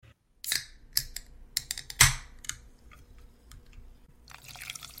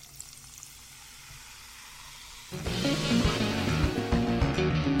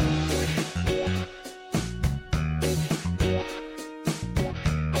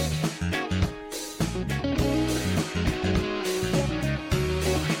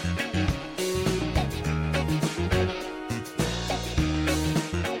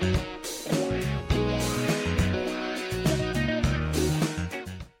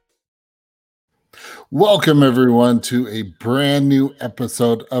Welcome, everyone, to a brand new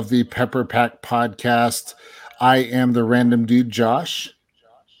episode of the Pepper Pack Podcast. I am the random dude, Josh.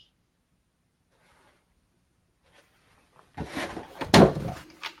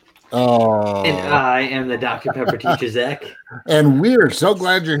 Oh, And I am the Dr. Pepper teacher, Zach. And we're so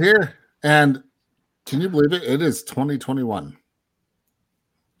glad you're here. And can you believe it? It is 2021.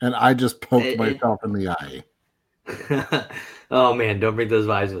 And I just poked myself in the eye. Oh, man, don't bring those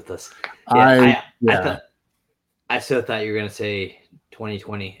vibes with us. I so thought you were going to say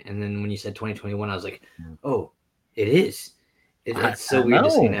 2020. And then when you said 2021, I was like, oh, it is. It's so weird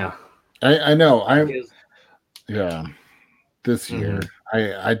to say now. I know. This year.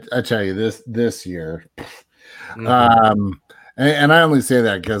 I tell you, this year. And I only say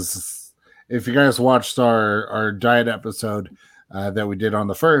that because if you guys watched our diet episode that we did on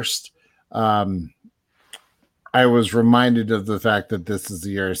the 1st, I was reminded of the fact that this is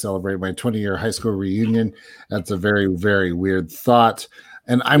the year I celebrate my 20-year high school reunion. That's a very, very weird thought.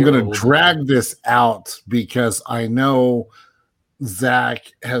 And I'm going to drag this out because I know Zach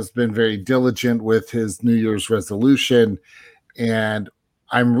has been very diligent with his New Year's resolution. And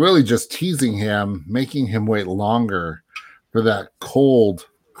I'm really just teasing him, making him wait longer for that cold,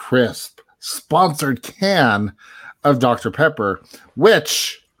 crisp, sponsored can of Dr. Pepper,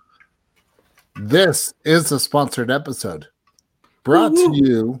 which... This is a sponsored episode brought to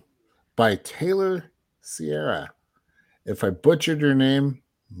you by Taylor Sierra. If I butchered your name,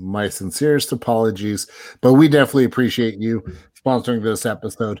 my sincerest apologies, but we definitely appreciate you sponsoring this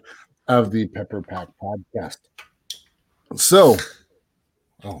episode of the Pepper Pack Podcast. So,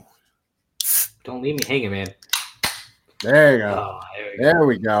 don't leave me hanging, man. There you go. There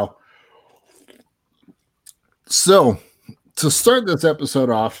we go. So, to start this episode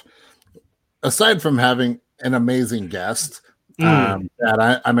off, aside from having an amazing guest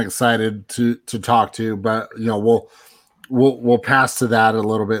that I'm excited to talk to, but we'll pass to that a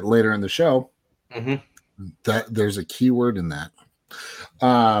little bit later in the show. That there's a keyword in that.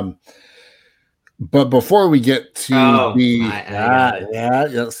 But before we get to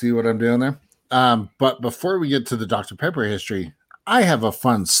see what I'm doing there. But before we get to the Dr. Pepper history, I have a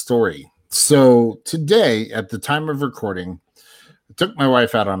fun story. So today, at the time of recording, I took my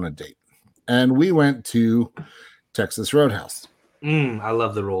wife out on a date. And we went to Texas Roadhouse. I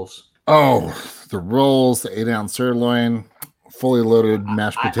love the rolls. Oh, the rolls, the 8-ounce sirloin, fully loaded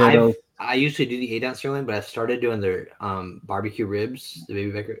mashed potatoes. I usually do the 8-ounce sirloin, but I've started doing their barbecue ribs, the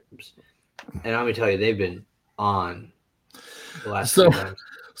baby back ribs. And I'm going to tell you, they've been on the last few times.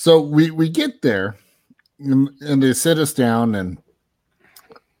 So we get there, and they sit us down, and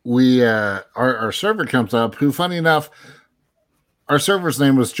we our server comes up, who, funny enough, our server's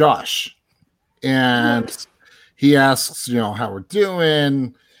name was Josh. And he asks, how we're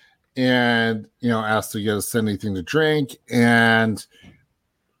doing, and, asks to get us anything to drink. And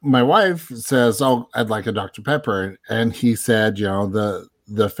my wife says, oh, I'd like a Dr. Pepper. And he said, the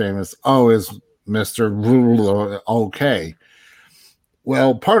famous, is Mr. okay?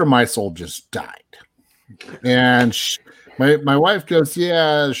 Well, part of my soul just died. And my wife goes,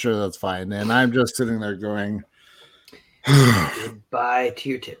 yeah, sure, that's fine. And I'm just sitting there going, goodbye to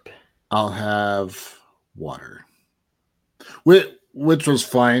your tip. I'll have water, which was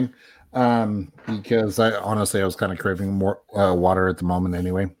fine because I was kind of craving more water at the moment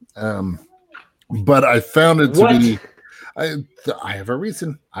anyway. But I found it to be. I have a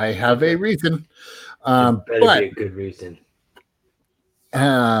reason. I have a reason. Better be a good reason.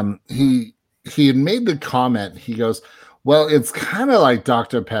 He had made the comment. He goes, "Well, it's kind of like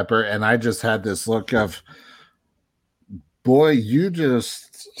Dr. Pepper," and I just had this look of, boy, you're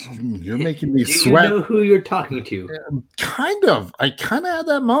making me sweat. You know who you're talking to? Kind of. I kind of had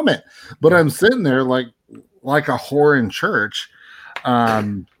that moment, but I'm sitting there like a whore in church,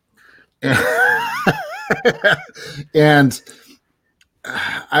 and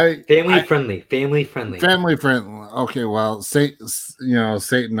family friendly. Okay, well,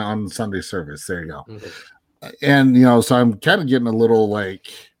 Satan on Sunday service. There you go. Okay. And so I'm kind of getting a little like,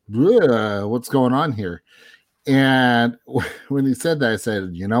 what's going on here? And when he said that, I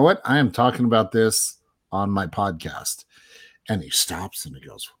said, you know what? I am talking about this on my podcast. And he stops and he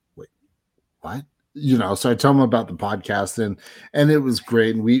goes, wait, what? So I tell him about the podcast and it was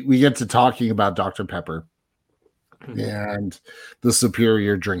great. And we get to talking about Dr. Pepper and the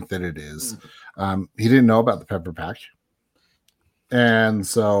superior drink that it is. He didn't know about the Pepper Pack. And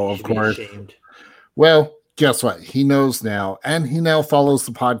so, of course, well, guess what? He knows now, and he now follows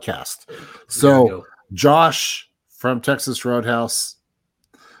the podcast. So Josh from Texas Roadhouse,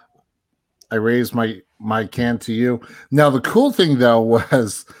 I raised my can to you. Now, the cool thing, though,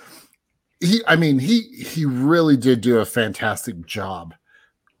 was he really did do a fantastic job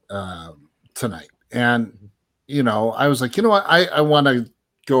tonight. And, I was like, you know what? I want to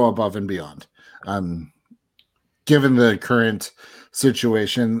go above and beyond. Given the current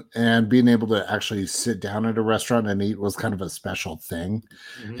situation, and being able to actually sit down at a restaurant and eat was kind of a special thing.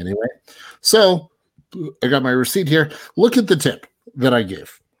 Anyway, so I got my receipt here. Look at the tip that I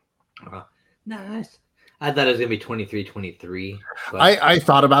gave. Nice. I thought it was gonna be 23. I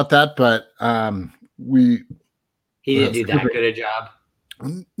thought about that, but he didn't do that good a job.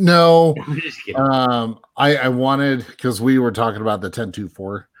 No, I'm just kidding. I wanted, because we were talking about the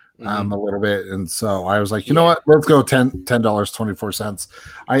 1024 a little bit, and so I was like, you know what, let's go $10.24.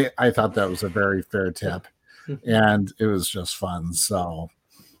 I thought that was a very fair tip, and it was just fun. So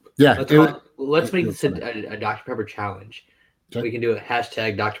yeah, let's make this a Dr. Pepper challenge. Okay. We can do a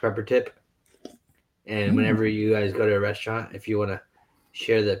hashtag Dr. Pepper tip, and whenever you guys go to a restaurant, if you want to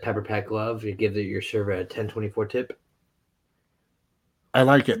share the Pepper Pack love, you give your server a 1024 tip. I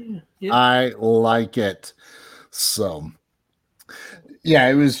like it. Yeah. I like it. So yeah,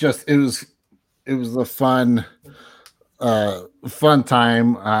 it was a fun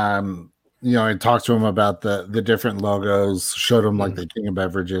time. I talked to him about the different logos, showed him like the King of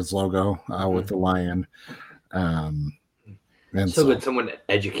Beverages logo with the lion. And so good someone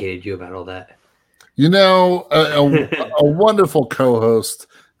educated you about all that. A wonderful co-host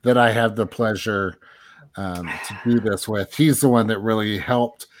that I have the pleasure to do this with. He's the one that really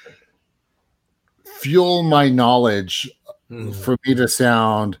helped fuel my knowledge for me to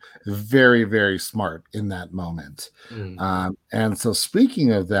sound very, very smart in that moment. And so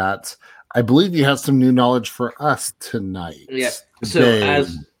speaking of that, I believe you have some new knowledge for us tonight. Yeah. So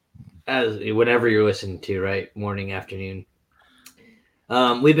as whenever you're listening to, right, morning, afternoon,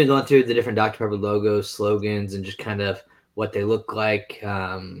 we've been going through the different Dr. Pepper logos, slogans, and just kind of what they look like,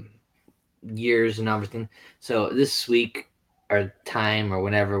 years and everything. So this week or time or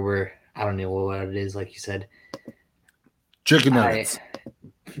whenever I don't know what it is, like you said. Chicken nuggets.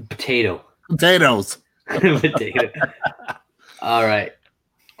 Potatoes. Potato. All right.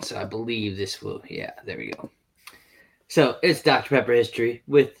 So I believe this will, there we go. So it's Dr. Pepper history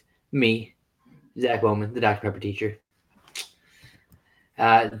with me, Zach Bowman, the Dr. Pepper teacher.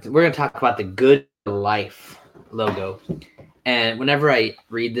 We're going to talk about the Good Life logo. And whenever I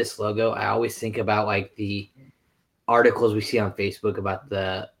read this logo, I always think about like the articles we see on Facebook about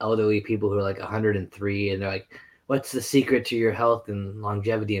the elderly people who are like 103, and they're like, what's the secret to your health and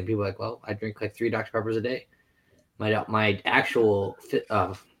longevity? And people are like, well, I drink like 3 Dr. Peppers a day. My actual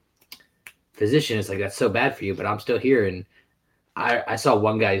physician is like, that's so bad for you, but I'm still here. And I saw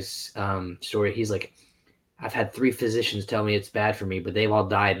one guy's story. He's like, I've had 3 physicians tell me it's bad for me, but they've all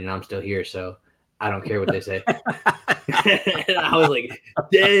died and I'm still here. So I don't care what they say. And I was like,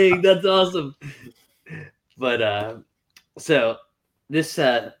 dang, that's awesome. But so this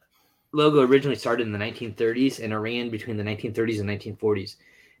logo originally started in the 1930s and it ran between the 1930s and 1940s.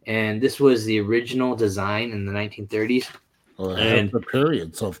 And this was the original design in the 1930s. Well, and the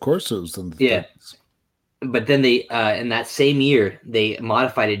period, so of course it was in the 30s. But then they in that same year they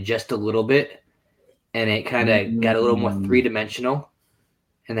modified it just a little bit, and it kind of got a little more 3-dimensional.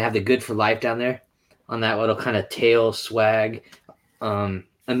 And they have the Good for Life down there on that little kind of tail swag. And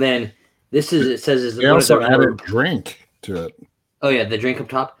then it says they also added drink to it. Oh yeah, the drink up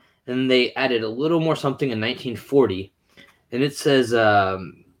top. And they added a little more something in 1940, and it says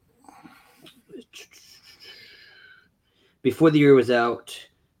before the year was out,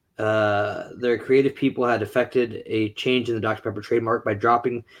 their creative people had effected a change in the Dr. Pepper trademark by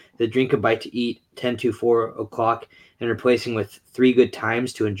dropping the drink a bite to eat 10 to 4 o'clock and replacing with 3 good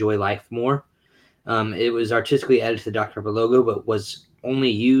times to enjoy life more. It was artistically added to the Dr. Pepper logo, but was only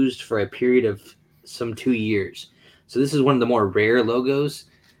used for a period of some 2 years. So this is one of the more rare logos.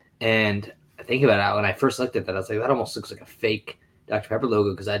 And I think about it, when I first looked at that, I was like, that almost looks like a fake Dr. Pepper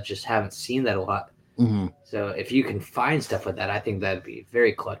logo because I just haven't seen that a lot. Mm-hmm. So if you can find stuff like that, I think that'd be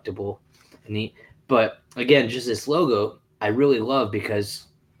very collectible and neat. But again, just this logo, I really love because,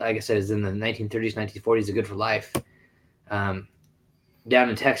 like I said, it's in the 1930s, 1940s, the Good for Life. Down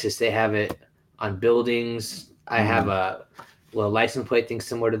in Texas, they have it on buildings. I have a little license plate thing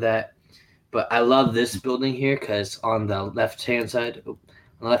similar to that. But I love this building here because on the left-hand side,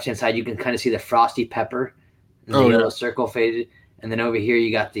 you can kind of see the frosty pepper and the yellow circle faded. And then over here,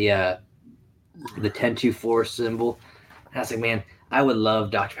 you got the 1024 symbol. And I was like, man, I would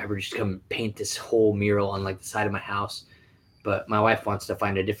love Dr. Pepper just to come paint this whole mural on like the side of my house. But my wife wants to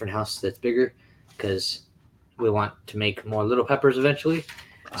find a different house that's bigger because we want to make more Little Peppers eventually.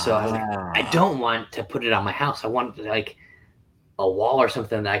 So I don't want to put it on my house. I want like a wall or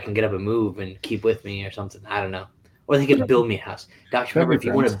something that I can get up and move and keep with me or something. I don't know. Or they could build me a house. Dr. Pepper, if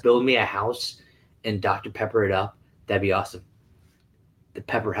you want to build me a house and Dr. Pepper it up, that'd be awesome. The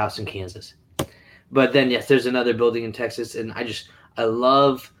Pepper House in Kansas. But then, yes, there's another building in Texas, and I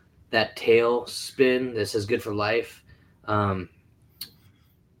love that tail spin that says "Good for Life," and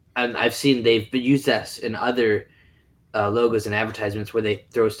I've seen they've used that in other logos and advertisements where they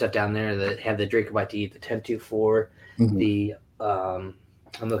throw stuff down there that have the drink about to eat, the 1024, the I'm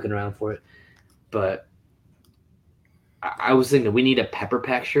looking around for it, but I was thinking we need a Pepper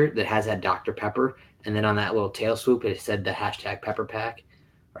Pack shirt that has that Dr. Pepper, and then on that little tail swoop it said the hashtag Pepper Pack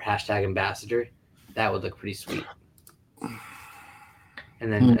or hashtag ambassador. That would look pretty sweet.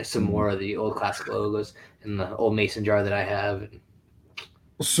 And then some more of the old classic logos in the old mason jar that I have.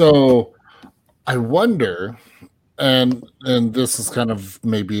 So I wonder, and this is kind of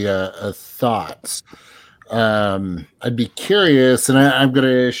maybe a thought. I'd be curious, and I'm going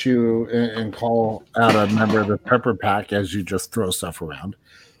to issue and call out a member of the Pepper Pack as you just throw stuff around.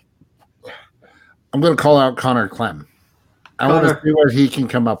 I'm going to call out Connor Clem. I want to see what he can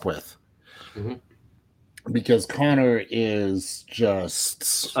come up with. Mm-hmm. Because Connor is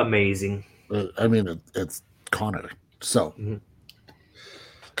just amazing. I mean, it's Connor. So,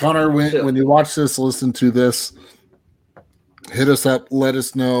 Connor, when you watch this, listen to this, hit us up, let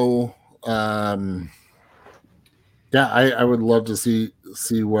us know. I would love to see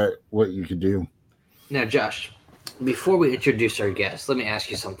what you could do. Now, Josh, before we introduce our guest, let me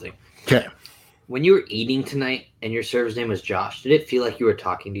ask you something. Okay. When you were eating tonight and your server's name was Josh, did it feel like you were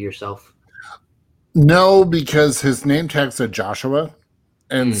talking to yourself? No, because his name tag said Joshua,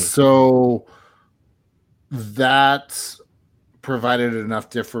 and so that provided enough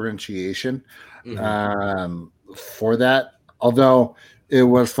differentiation for that. Although it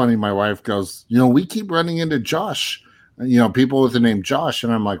was funny, my wife goes, we keep running into Josh, people with the name Josh,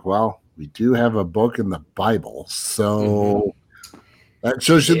 and I'm like, well, we do have a book in the Bible, so that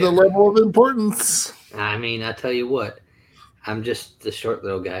shows you the level of importance. I mean, I tell you what, I'm just the short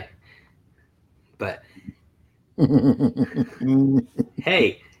little guy. But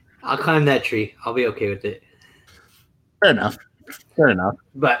hey, I'll climb that tree. I'll be okay with it. Fair enough.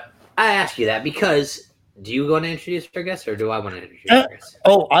 But I ask you that because do you want to introduce our guest or do I want to introduce our guest?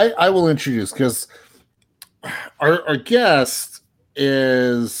 Oh, I will introduce because our guest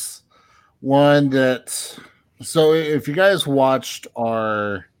is one that. So if you guys watched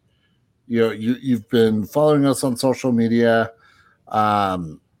our, you've been following us on social media.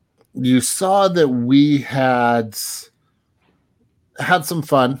 You saw that we had some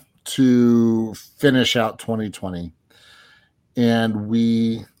fun to finish out 2020, and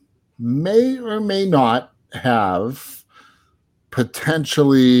we may or may not have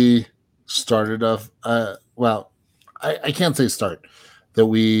potentially started I can't say start, that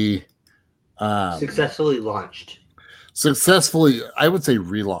we successfully launched. I would say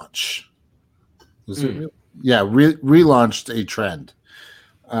relaunch. Relaunched a trend.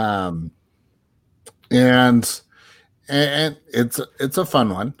 And it's a fun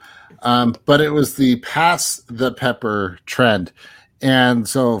one. But it was the Pass the Pepper trend. And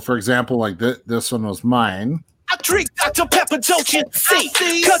so, for example, like this one was mine. I drink Dr. Pepper, don't you see?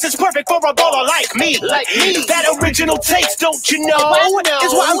 Cause it's perfect for a baller like me. That original taste, don't you know?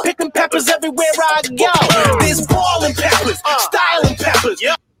 Is why I'm picking peppers everywhere I go. There's ballin' peppers, styling peppers.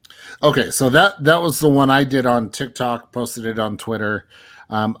 Okay, so that was the one I did on TikTok, posted it on Twitter.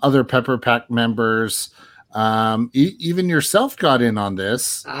 Other Pepper Pack members, even yourself got in on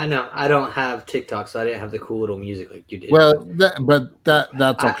this. I know. I don't have TikTok, so I didn't have the cool little music like you did. Well,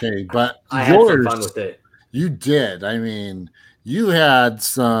 that's okay. But I had some fun with it. You did. I mean, you had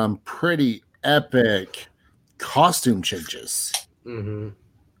some pretty epic costume changes. Mm-hmm.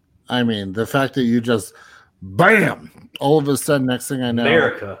 I mean, the fact that you just, bam, all of a sudden, next thing I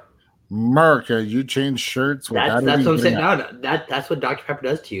know, America, you change shirts without that's what I'm saying. No, that's what Dr. Pepper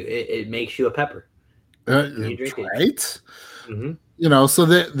does to you. It makes you a pepper. You drink right? It. Mm-hmm. So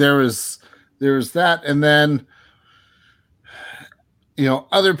there was that, and then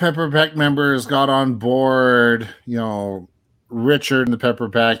other Pepper Pack members got on board. Richard in the Pepper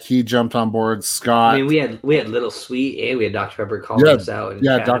Pack, he jumped on board. Scott. I mean, we had Little Sweet and we had Dr. Pepper calling us out. And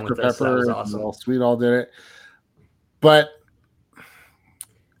Dr. Pepper, awesome. Little Sweet all did it, but.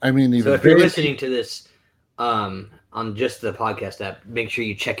 I mean, so if you're listening to this on just the podcast app, make sure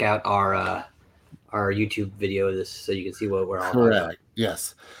you check out our YouTube video of this so you can see what we're all correct. About.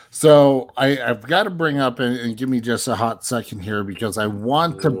 Yes. So I've got to bring up and give me just a hot second here because I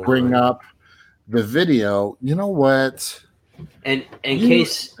want to bring up the video. You know what? And in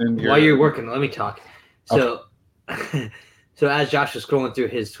case while you're working, let me talk. So, So as Josh was scrolling through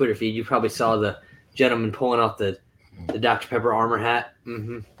his Twitter feed, you probably saw the gentleman pulling off the Dr. Pepper armor hat.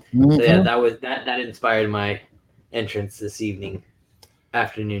 Mm-hmm. So yeah, that inspired my entrance this evening,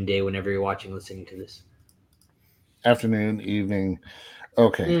 afternoon, day, whenever you're listening to this. Afternoon, evening.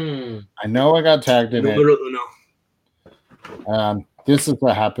 Okay. I know I got tagged in it. This is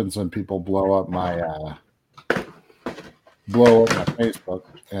what happens when people blow up my Facebook.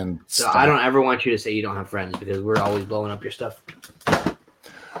 And so I don't ever want you to say you don't have friends, because we're always blowing up your stuff.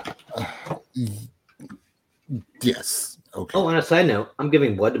 Yes. Okay. Oh, on a side note, I'm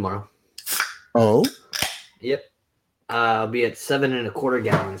giving blood tomorrow. Oh? Yep. I'll be at 7 1/4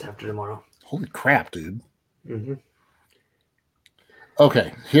 gallons after tomorrow. Holy crap, dude. Mm-hmm.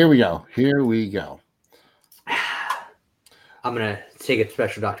 Okay, here we go. I'm going to take a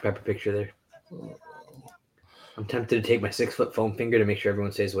special Dr. Pepper picture there. I'm tempted to take my 6-foot foam finger to make sure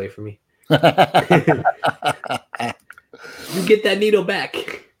everyone stays away from me. You get that needle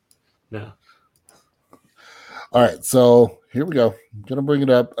back. No. All right, so here we go. I'm going to bring it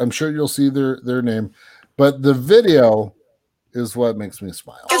up. I'm sure you'll see their name. But the video is what makes me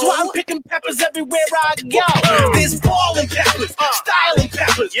smile. That's why I'm picking peppers everywhere I go. There's balling peppers, styling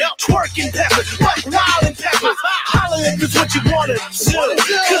peppers, twerking peppers, buck wilding peppers. Holler if it's what you want to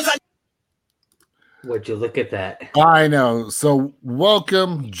do. Would you look at that? I know. So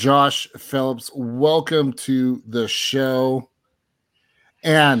welcome, Josh Phillips. Welcome to the show.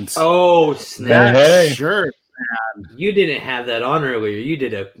 And snap! Hey. Sure, man. You didn't have that on earlier. You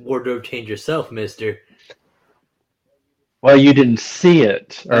did a wardrobe change yourself, mister. Well, you didn't see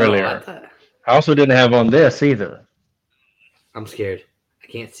it earlier. I also didn't have on this either. I'm scared. I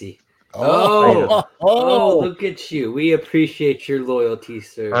can't see. Oh, look at you. We appreciate your loyalty,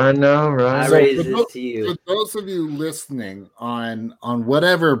 sir. I know, right? I raise this to you. For those of you listening on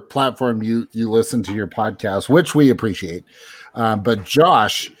whatever platform you listen to your podcast, which we appreciate, but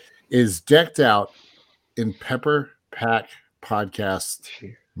Josh is decked out in Pepper Pack Podcast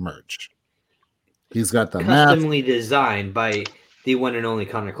merch. He's got the customly designed by the one and only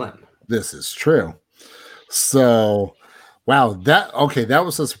Connor Clem. This is true. So, wow, that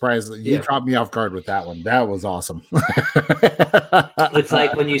was a surprise. You caught me off guard with that one. That was awesome. It's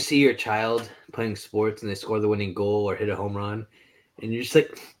like when you see your child playing sports and they score the winning goal or hit a home run, and you're just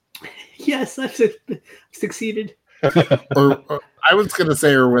like, "Yes, I've succeeded." or I was going to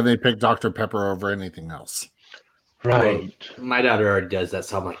say, or when they pick Dr. Pepper over anything else. Right. Well, my daughter already does that,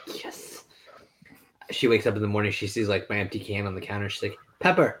 so I'm like, yes. She wakes up in the morning, she sees like my empty can on the counter. She's like,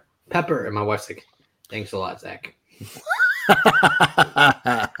 Pepper. And my wife's like, thanks a lot, Zach.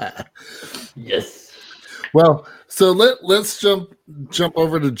 Yes. Well, so let's jump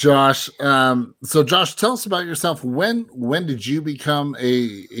over to Josh. So Josh, tell us about yourself. When did you become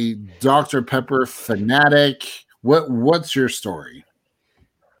a Dr. Pepper fanatic? What's your story?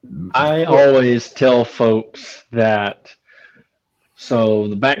 I always tell folks that. So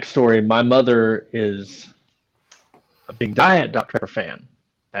the backstory, my mother is a big Diet Dr. Pepper fan.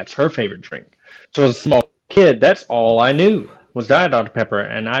 That's her favorite drink. So as a small kid, that's all I knew was Diet Dr. Pepper.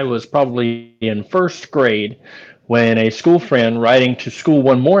 And I was probably in first grade when a school friend riding to school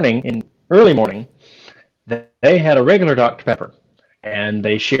one morning, in early morning, they had a regular Dr. Pepper. And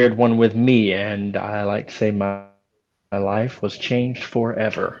they shared one with me. And I like to say my life was changed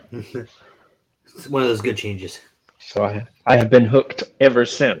forever. It's one of those good changes. So I have been hooked ever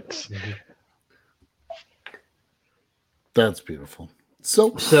since. Mm-hmm. That's beautiful. So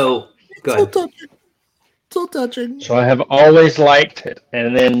go ahead. So touching. So I have always liked it.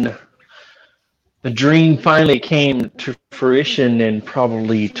 And then the dream finally came to fruition in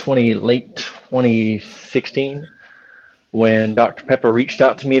probably late 2016 when Dr. Pepper reached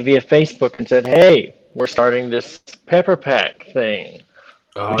out to me via Facebook and said, "Hey, we're starting this Pepper Pack thing.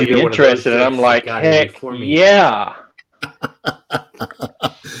 Would you be interested?" And I'm like, heck yeah.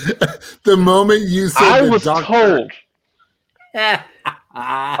 The moment you said I was told.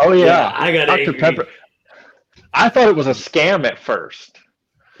 Oh yeah, I got Dr. Pepper. I thought it was a scam at first.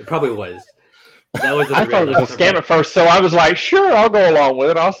 It probably was. I thought it was a scam at first, so I was like, sure, I'll go along with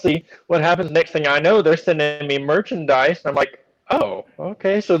it. I'll see what happens. Next thing I know, they're sending me merchandise. And I'm like, oh,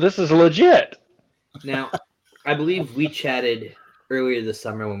 okay, so this is legit. Now, I believe we chatted earlier this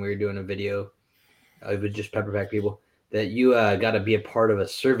summer when we were doing a video with just Pepper Pack people that you got to be a part of a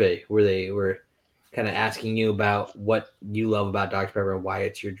survey where they were kind of asking you about what you love about Dr. Pepper and why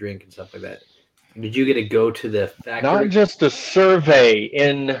it's your drink and stuff like that. Did you get to go to the factory? Not just a survey.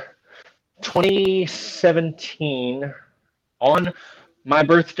 In 2017, on my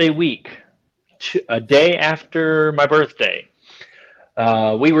birthday week, a day after my birthday,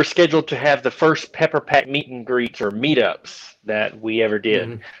 We were scheduled to have the first Pepper Pack meet and greets or meetups that we ever did.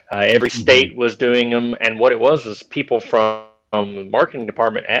 Mhm. Every state was doing them, and what it was people from the marketing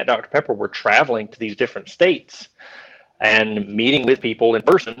department at Dr. Pepper were traveling to these different states and meeting with people in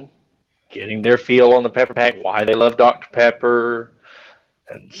person, getting their feel on the Pepper Pack, why they love Dr. Pepper,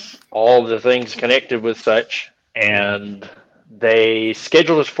 and all the things connected with such. And they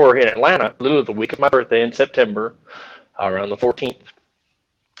scheduled us for in Atlanta, literally the week of my birthday in September, around the 14th.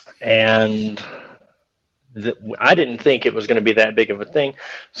 And I didn't think it was going to be that big of a thing.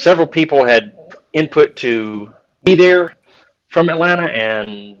 Several people had input to be there from Atlanta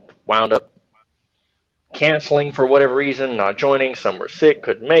and wound up canceling for whatever reason, not joining. Some were sick,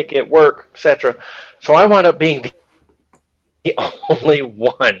 couldn't make it, work, etc. So I wound up being the only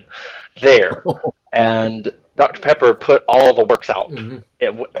one there. And Dr. Pepper put all the works out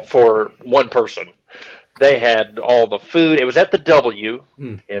for one person. They had all the food. It was at the W,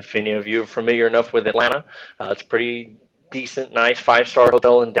 if any of you are familiar enough with Atlanta. It's a pretty decent, nice 5-star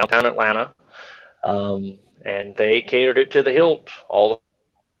hotel in downtown Atlanta. And they catered it to the hilt. All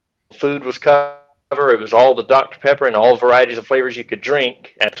the food was covered. It was all the Dr. Pepper and all varieties of flavors you could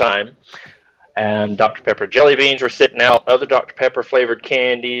drink at the time. And Dr. Pepper jelly beans were sitting out. Other Dr. Pepper flavored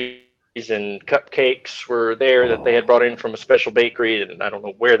candies and cupcakes were there that they had brought in from a special bakery. And I don't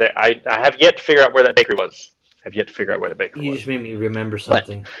know where that. I have yet to figure out where that bakery was. You just made me remember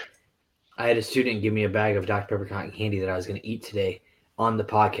something. I had a student give me a bag of Dr. Pepper cotton candy that I was going to eat today on the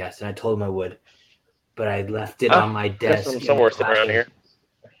podcast, and I told him I would, but I left it on my desk. Somewhere sitting around here.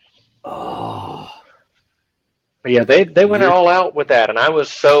 Oh. But yeah, they went all out with that, and I was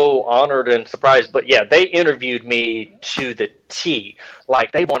so honored and surprised. But yeah, they interviewed me to the T.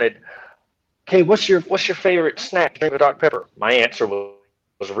 Like they wanted, okay, what's your favorite snack to drink with Dr. Pepper? My answer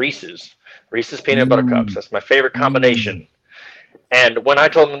was Reese's peanut butter cups. That's my favorite combination. And when I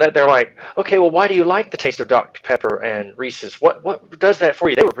told them that, they're like, okay, well, why do you like the taste of Dr. Pepper and Reese's? What does that for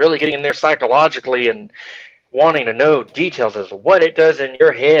you? They were really getting in there psychologically and wanting to know details as to what it does in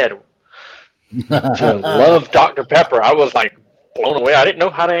your head to love Dr. Pepper. I was like blown away. I didn't know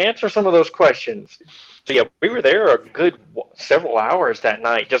how to answer some of those questions. So yeah, we were there a good several hours that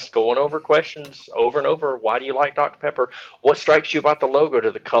night, just going over questions over and over. Why do you like Dr. Pepper? What strikes you about the logo?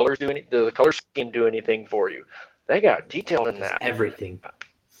 Do the colors do the color scheme do anything for you? They got detail in that. Everything.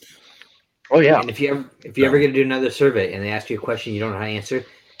 Oh yeah. And if you ever get to do another survey and they ask you a question you don't know how to answer,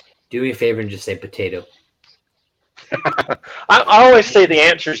 do me a favor and just say potato. I always say the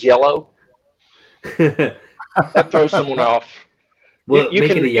answer is yellow. That throws someone off. Well, you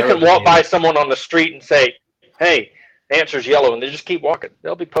can walk by someone on the street and say, "Hey, the answer's yellow," and they just keep walking.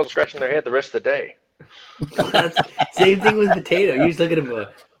 They'll be scratching their head the rest of the day. Same thing with potato. You just look at them,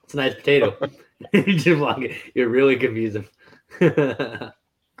 it's a nice potato. You just walk it. You're really confusing.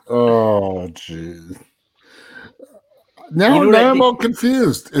 Oh, jeez. Now I'm all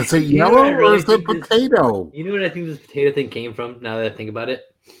confused. Is it yellow or is it potato? You know what I think this potato thing came from, now that I think about it?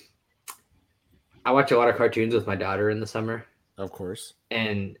 I watch a lot of cartoons with my daughter in the summer. Of course.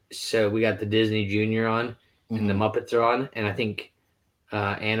 And so we got the Disney Junior on, and the Muppets are on, and I think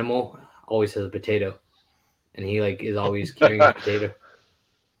Animal always has a potato. And he is always carrying a potato.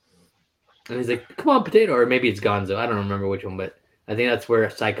 And he's like, come on, potato. Or maybe it's Gonzo. I don't remember which one, but I think that's where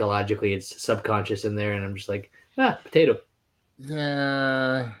psychologically it's subconscious in there. And I'm just like, potato.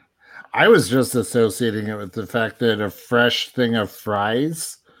 Yeah. I was just associating it with the fact that a fresh thing of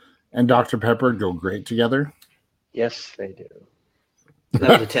fries and Dr. Pepper go great together. Yes, they do.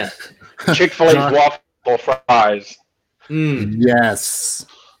 That was a test. Chick-fil-A's waffle fries. Yes.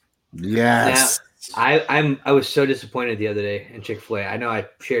 Yes. Now, I was so disappointed the other day in Chick-fil-A. I know I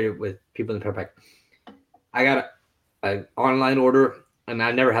shared it with people in the Pepper Pack. I got an online order, and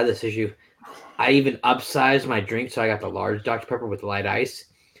I never had this issue. I even upsized my drink, so I got the large Dr. Pepper with light ice.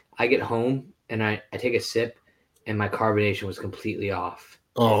 I get home, and I take a sip, and my carbonation was completely off.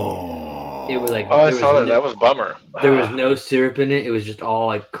 Oh. It was like... Oh, I saw that. That was a bummer. There was no syrup in it. It was just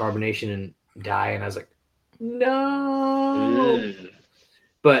all carbonation and dye, and I was like, no.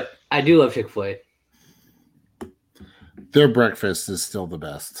 But I do love Chick-fil-A. Their breakfast is still the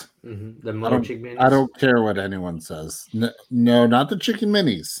best. Mm-hmm. The motor chicken minis. I don't care what anyone says. No, not the chicken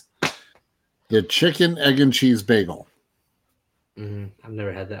minis. The chicken, egg, and cheese bagel. Mm-hmm. I've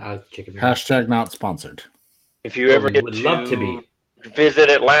never had that. I was chicken minis. Hashtag not sponsored. If you ever get love to be. Visit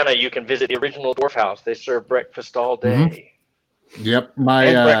Atlanta, you can visit the original Dwarf House. They serve breakfast all day. Mm-hmm. Yep. And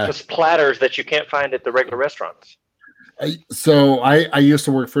breakfast platters that you can't find at the regular restaurants. So I used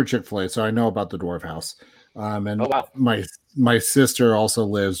to work for Chick-fil-A, so I know about the Dwarf House. And oh, wow. my my sister also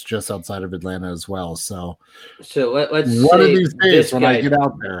lives just outside of Atlanta as well. So let's one of say these this days when guy I get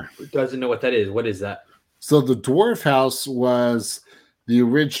out there. doesn't know what that is. What is that? So the Dwarf House was the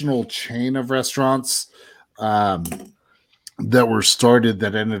original chain of restaurants that were started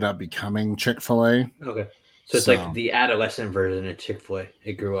that ended up becoming Chick-fil-A. Okay. So it's like the adolescent version of Chick-fil-A.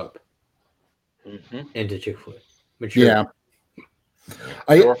 It grew up into Chick-fil-A. Mature. Yeah.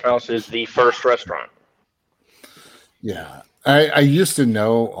 Dwarf House is the first restaurant. Yeah. I used to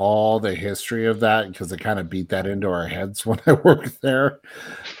know all the history of that because it kind of beat that into our heads when I worked there.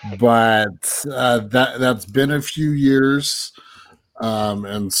 But that's been a few years.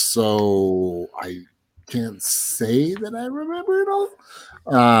 And so I can't say that I remember it all.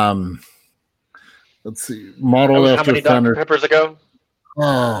 Let's see. Modeled How after many Thunder. Dr. Peppers ago?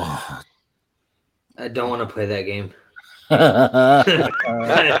 Oh. I don't want to play that game.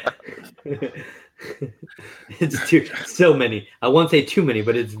 It's so many. I won't say too many,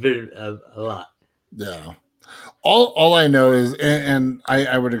 but it's a lot. Yeah. All I know is, and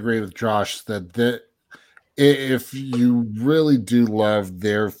I would agree with Josh that if you really do love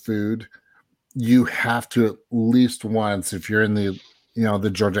their food, you have to at least once, if you're in the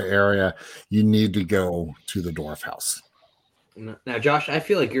Georgia area, you need to go to the Dwarf House. Now, Josh, I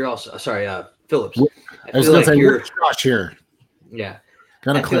feel like you're also Phillips. I was going to say, you're Josh here. Yeah.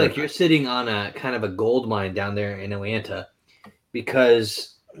 I feel like you're sitting on a kind of a gold mine down there in Atlanta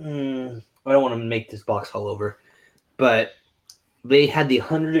because I don't want to make this box all over, but they had the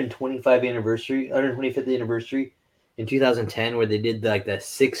 125th anniversary in 2010 where they did like the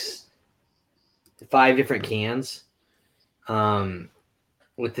 5 different cans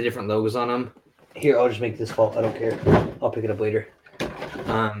with the different logos on them. Here, I'll just make this fall. I don't care. I'll pick it up later.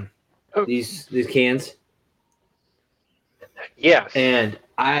 These cans. Yes. And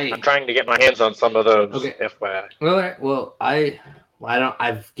I'm trying to get my hands on some of those. Okay. FYI. Well, all right. Well,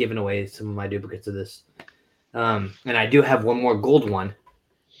 I've given away some of my duplicates of this. And I do have one more gold one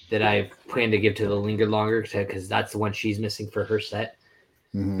that I plan to give to the Linger Longer because that's the one she's missing for her set.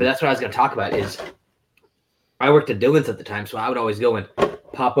 Mm-hmm. But that's what I was going to talk about is I worked at Dillon's at the time, so I would always go and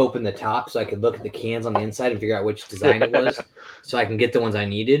pop open the top so I could look at the cans on the inside and figure out which design it was so I can get the ones I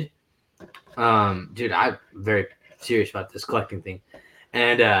needed. Dude, I'm very serious about this collecting thing.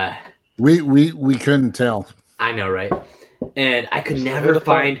 And we couldn't tell. I know, right? And I could never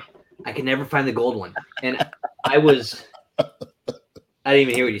find the gold one. And I didn't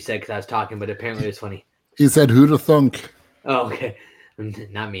even hear what you said because I was talking, but apparently it was funny. He said, "Who'da thunk?" Oh, okay.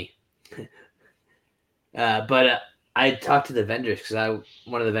 Not me. But I talked to the vendors because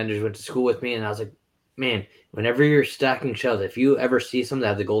one of the vendors went to school with me, and I was like, man, whenever you're stacking shelves, if you ever see some that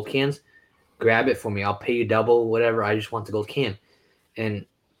have the gold cans, grab it for me. I'll pay you double, whatever. I just want the gold can. And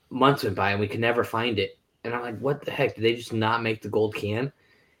months went by, and we could never find it. And I'm like, what the heck? Did they just not make the gold can?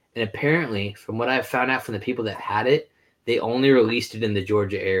 And apparently, from what I found out from the people that had it, they only released it in the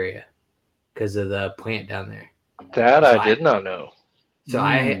Georgia area because of the plant down there. That I did not know. So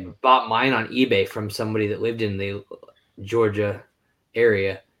I bought mine on eBay from somebody that lived in the Georgia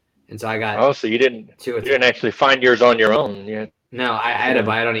area, and so I got. Oh, so you didn't actually find yours on your own? Yeah. No, I had to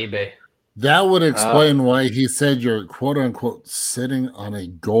buy it on eBay. That would explain why he said you're "quote unquote" sitting on a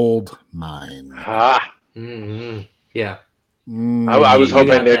gold mine. Mm-hmm. Yeah. I was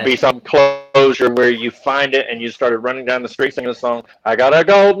hoping there'd be some closure where you find it and you started running down the street singing a song. I got a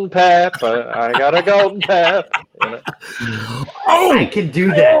golden pepper. I got a golden pepper. You know? Oh, I could do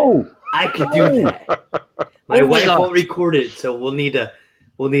that. I could do that. My wife won't record it, so we'll need to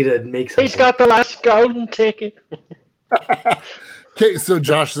make something. He's got the last golden ticket. Okay, so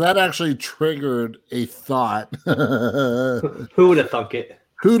Josh, that actually triggered a thought. Who would have thunk it?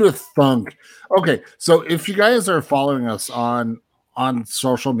 Who'd have thunk? Okay, so if you guys are following us on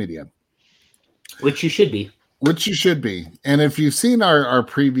social media, which you should be, and if you've seen our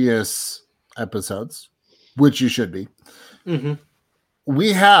previous episodes, which you should be,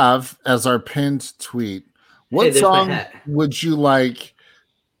 we have as our pinned tweet, what song would you like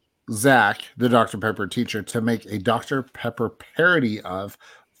Zach, the Dr. Pepper teacher, to make a Dr. Pepper parody of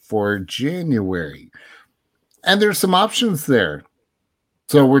for January? And there's some options there.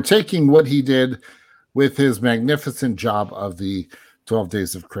 So we're taking what he did with his magnificent job of the 12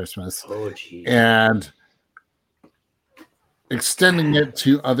 Days of Christmas and extending it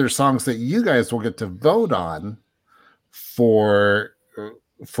to other songs that you guys will get to vote on for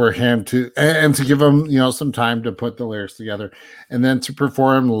him to, and to give him, some time to put the lyrics together and then to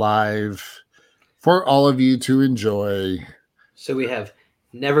perform live for all of you to enjoy. So we have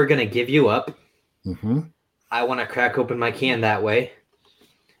Never Gonna Give You Up. Mm-hmm. I Want to Crack Open My Can That Way.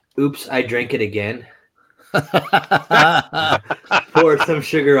 Oops, I Drank It Again. Pour some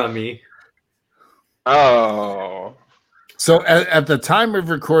sugar on me. Oh. So at the time of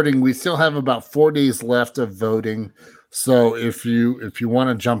recording, we still have about 4 days left of voting. So if you want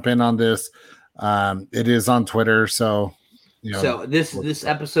to jump in on this, it is on Twitter. So So this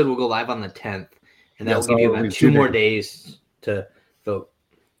episode will go live on the 10th, and that Yeah, will so give you it'll be about 2 2 more days to vote.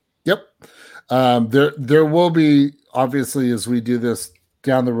 Yep. There will be, obviously, as we do this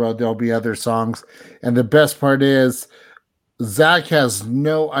down the road, there'll be other songs. And the best part is Zach has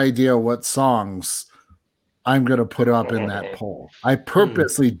no idea what songs I'm going to put up in that poll. I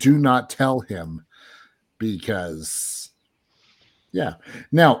purposely do not tell him because, yeah.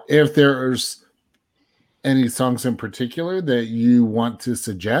 Now, if there's any songs in particular that you want to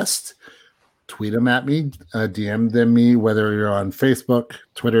suggest, tweet them at me, DM them me, whether you're on Facebook,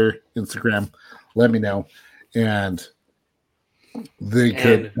 Twitter, Instagram, let me know. And they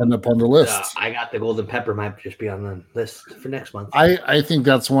could end up on the list. I got the golden pepper might just be on the list for next month. I think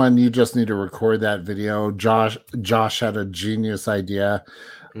that's one you just need to record that video. Josh had a genius idea.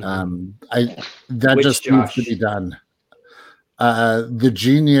 That Which just Josh? needs to be done. The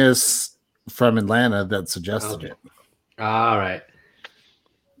genius from Atlanta that suggested it. All right.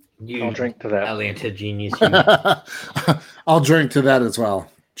 You I'll drink to that. Atlanta genius. I'll drink to that as well.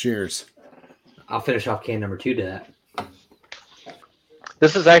 Cheers. I'll finish off can number 2 to that.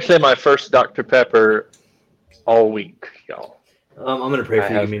 This is actually my first Dr. Pepper all week, y'all. I'm gonna pray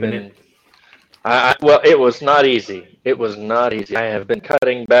for you. Give me a minute. Well, it was not easy. It was not easy. I have been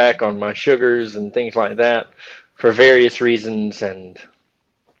cutting back on my sugars and things like that for various reasons, and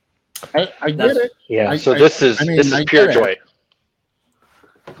I get it. yeah. I This is pure get joy.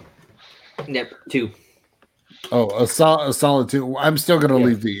 Yep, 2. Oh, a solid 2. I'm still gonna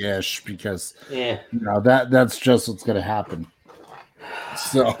leave the ish because that's just what's gonna happen.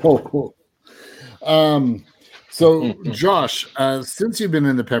 So, Josh, since you've been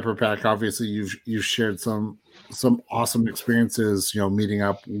in the Pepper Pack, obviously you've shared some awesome experiences, meeting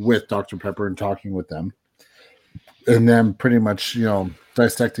up with Dr. Pepper and talking with them, and then pretty much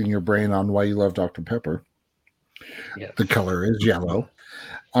dissecting your brain on why you love Dr. Pepper. Yeah, the color is yellow.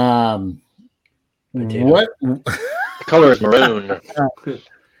 Potato. What The color is maroon.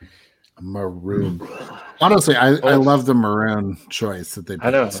 maroon? Honestly, I love the maroon choice that they picked.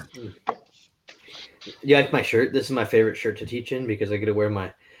 I know. You like my shirt? This is my favorite shirt to teach in because I get to wear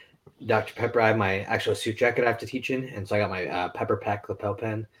my Dr. Pepper. I have my actual suit jacket I have to teach in, and so I got my Pepper Pack lapel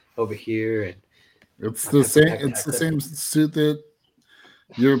pen over here, and It's the same. It's the same suit that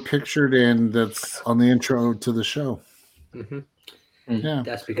you're pictured in. That's on the intro to the show. Mm-hmm. Yeah,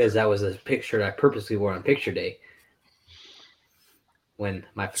 That's because that was a picture I purposely wore on picture day when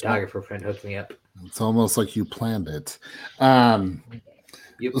my photographer friend hooked me up. it's almost like you planned it.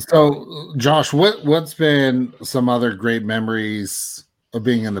 Yep. So, Josh, what's been some other great memories of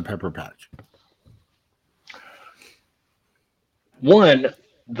being in the Pepper Pack? One,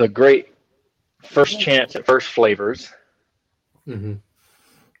 the great first chance at first flavors. Mm-hmm.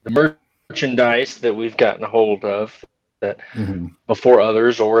 The merchandise that we've gotten a hold of that Mm-hmm. before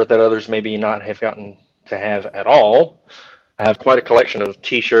others, or that others maybe not have gotten to have at all. I have quite a collection of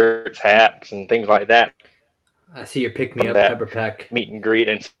T-shirts, hats, and things like that. I see your pick me up That Pepper Pack. meet and greet,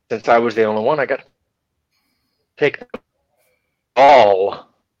 and since I was the only one, I got to take them all.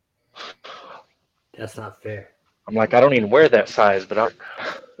 That's not fair. I'm like, I don't even wear that size, but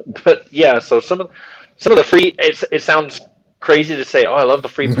yeah. So some of the free. It sounds crazy to say, oh, I love the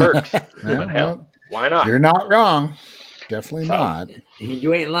free perks. But hell, why not? You're not wrong. Definitely not.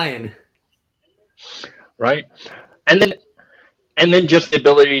 You ain't lying. Right? And then just the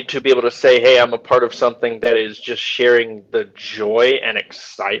ability to be able to say, hey, I'm a part of something that is just sharing the joy and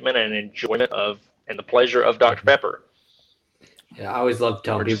excitement and enjoyment of and the pleasure of Dr. Pepper. Yeah, I always love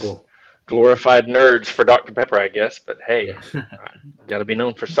telling We're just people. glorified nerds for Dr. Pepper, I guess. But hey, got to be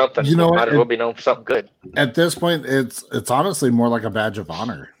known for something. You know what? Might as well be known for something good. At this point, it's honestly more like a badge of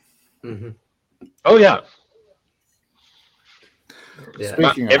honor. Mm-hmm. Oh yeah. Yeah.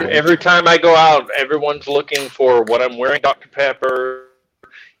 Speaking of Every time I go out, everyone's looking for what I'm wearing, Dr. Pepper,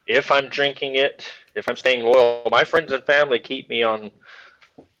 if I'm drinking it, if I'm staying loyal. My friends and family keep me on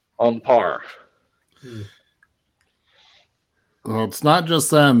par. Well, it's not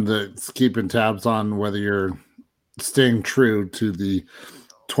just them that's keeping tabs on whether you're staying true to the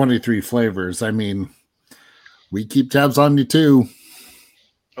 23 flavors. I mean, we keep tabs on you too.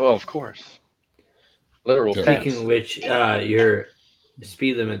 Oh, of course. Literal Yeah. tabs. Speaking of which, your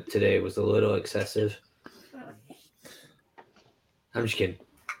speed limit today was a little excessive. I'm just kidding.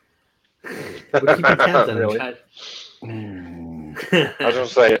 We're keeping tabs on Really? him. I was going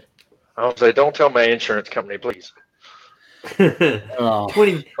to say it. I'll say, don't tell my insurance company, please.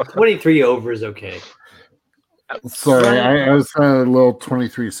 23 over is okay. Sorry, I was a little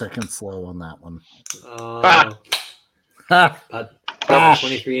 23 seconds slow on that one. About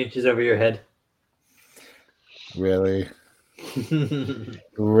 23 inches over your head. Really?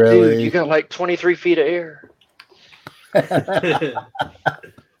 Really? Dude, you got like 23 feet of air.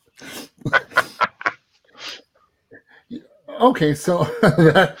 Okay, so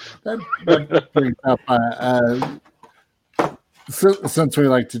that brings up. Since we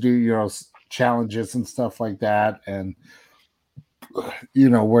like to do, challenges and stuff like that, and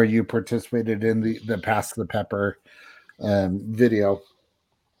where you participated in the Pass the Pepper video,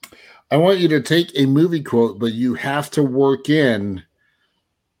 I want you to take a movie quote, but you have to work in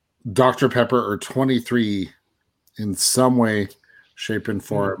Dr. Pepper or 23 in some way, shape, and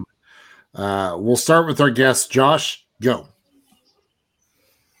form. We'll start with our guest, Josh. Go.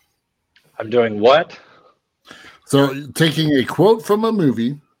 I'm doing what? So taking a quote from a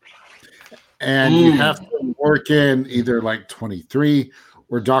movie, and you have to work in either like 23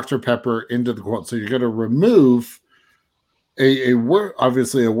 or Dr. Pepper into the quote. So you're going to remove a word,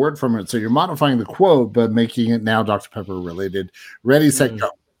 obviously a word from it. So you're modifying the quote, but making it now Dr. Pepper related. Ready, set, go.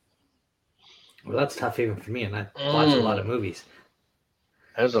 Well, that's tough even for me, and I watch a lot of movies.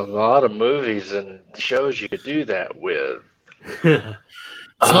 There's a lot of movies and shows you could do that with.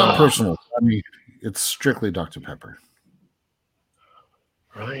 It's not personal. I mean, it's strictly Dr. Pepper.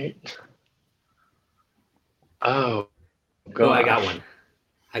 Right. Oh, go! I got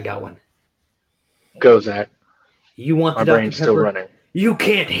one. Go, Zach. You want My the Dr. brain's Pepper? still running. You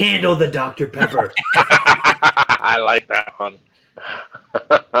can't handle the Dr. Pepper. I like that one.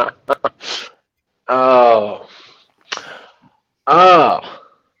 Oh.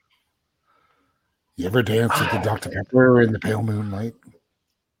 You ever dance with the Dr. Pepper in the pale moonlight?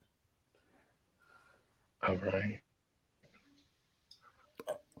 All right.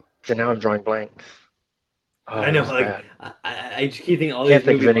 So now I'm drawing blanks. Oh, I know, like I just keep thinking all Can't these.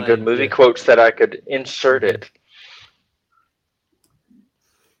 think of any good movie quotes that I could insert it.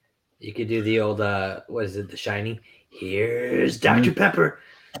 You could do the old what is it, The Shining? Here's Dr. Pepper.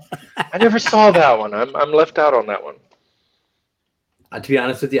 I never saw that one. I'm left out on that one. To be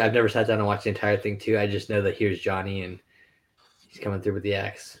honest with you, I've never sat down and watched the entire thing too. I just know that here's Johnny and he's coming through with the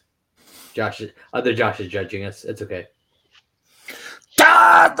axe. Josh is judging us. It's okay.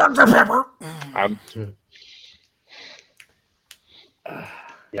 Dr. Pepper.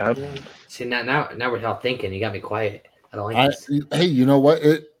 See now we're all thinking. You got me quiet. I don't like this. Hey, you know what?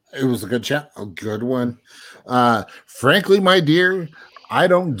 It was a good chat, a good one. Frankly, my dear, I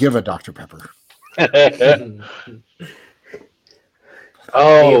don't give a Dr. Pepper.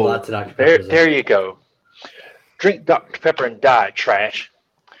 Oh, lots of Dr. Peppers. There you go. Drink Dr. Pepper and die, trash.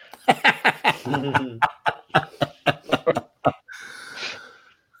 I'm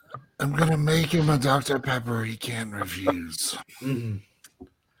gonna make him a Dr. Pepper he can't refuse.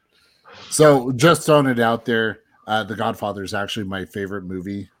 So just throwing it out there, The Godfather is actually my favorite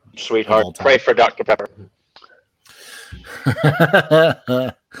movie. Sweetheart, pray for Dr. Pepper.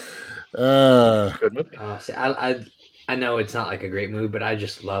 Good movie. See, I know it's not like a great movie, but I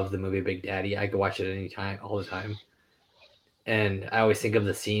just love the movie Big Daddy. I could watch it anytime, all the time. And I always think of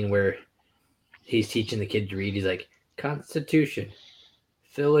the scene where he's teaching the kid to read. He's like, Constitution,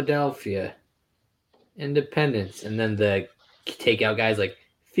 Philadelphia, Independence. And then the takeout guy's like,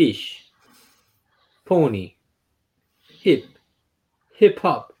 fish, pony, hip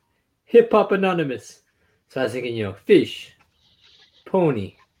hop anonymous. So I was thinking, fish,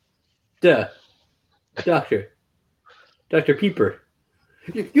 pony, Dr. Peeper.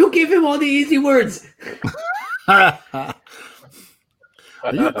 You give him all the easy words. Are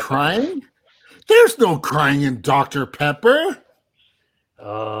you crying? There's no crying in Dr. Pepper.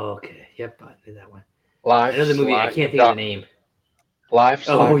 Oh, okay. Yep, I knew that one. Life. Another movie. I can't think of the name. Life's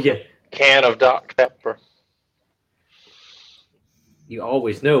yeah. Can of Dr. Pepper. You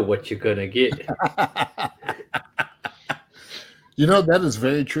always know what you're gonna get. That is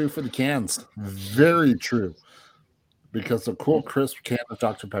very true for the cans. Very true. Because a cool, crisp can of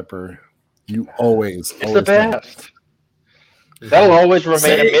Dr. Pepper, you always It's the best. That'll always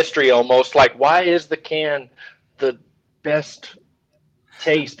remain a mystery almost. Like, why is the can the best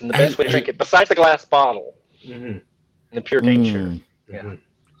taste and the best way to drink it, besides the glass bottle and the pure nature? Yeah.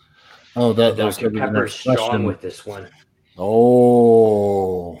 Oh, that Dr. Pepper's strong with this one.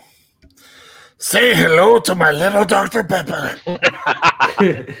 Oh. Say hello to my little Dr. Pepper.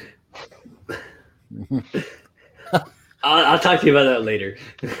 I'll talk to you about that later.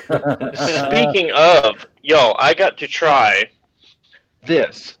 Speaking of, I got to try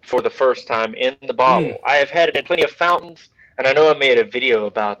this for the first time in the bottle. I have had it in plenty of fountains, and I know I made a video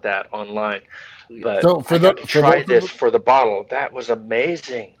about that online. But So for I got the to for try those this of, for the bottle. That was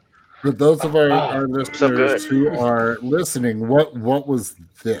amazing. for those of our so listeners good. who are listening, what was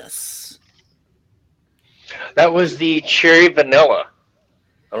this? That was the cherry vanilla.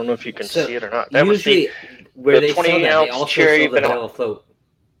 I don't know if you can So, see it or not. That usually, was where the they sell 20 that, they ounce also cherry sell the vanilla. vanilla float.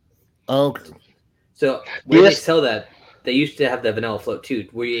 Okay. So where they Yes. sell that, they used to have the vanilla float too.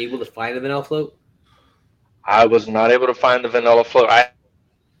 Were you able to find the vanilla float? I was not able to find the vanilla float.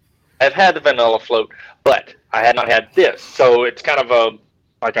 I've had the vanilla float, but I had not had this. So it's kind of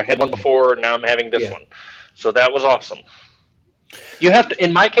like I had one before, now I'm having this one. So that was awesome. You have to,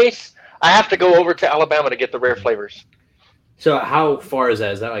 in my case, I have to go over to Alabama to get the rare flavors. So how far is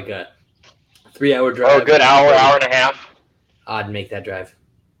that? Is that like a 3-hour drive? Oh, a good hour and a half. I'd make that drive.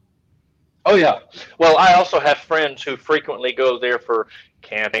 Oh, yeah. Well, I also have friends who frequently go there for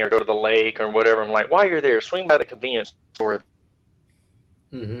camping or go to the lake or whatever. I'm like, while you're there, swing by the convenience store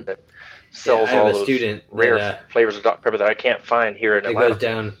Mm-hmm. that sells I have all a those student rare that, flavors of Dr. Pepper that I can't find here in that Atlanta. goes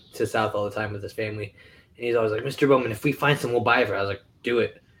down to South all the time with his family. And he's always like, Mr. Bowman, if we find some, we'll buy it for you. I was like, do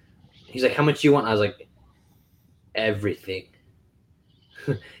it. He's like, how much do you want? I was like, everything.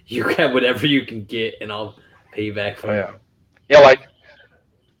 You grab whatever you can get, and I'll pay you back for it. Yeah. Yeah, like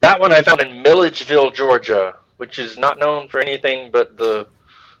that one I found in Milledgeville, Georgia, which is not known for anything but the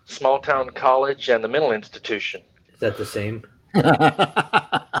small town college and the mental institution. Is that the same?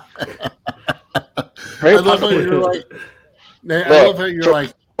 I Very love how possibly. you're like. I Look, love how you're so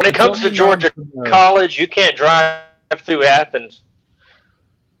like. when it comes to "Tell me Georgia not to-" College, you can't drive through Athens.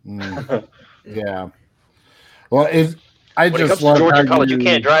 Yeah. Well, I When it just comes to love Georgia how College, you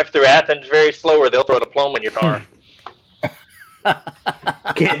can't drive through Athens very slow or they'll throw a diploma in your car.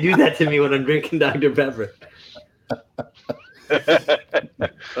 Can't do that to me when I'm drinking Dr. Pepper.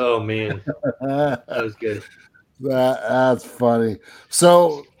 Oh, man. That was good. That's funny.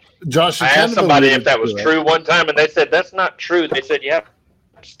 So, Josh, you I kind asked of somebody alluded if that was to it. true one time, and they said, that's not true. They said, you have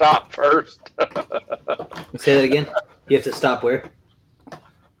to stop first. Say that again. You have to stop where?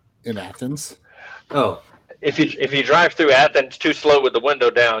 In Athens. Oh, If you drive through Athens too slow with the window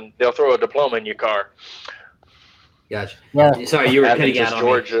down, they'll throw a diploma in your car. gotcha. Well, Sorry, you were Athens cutting out is on me.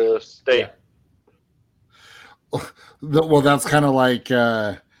 Georgia State. well, that's kind of like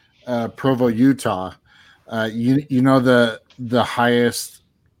Provo, Utah. You know the highest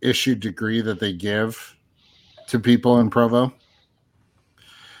issued degree that they give to people in Provo?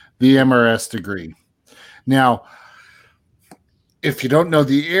 The MRS degree. Now, if you don't know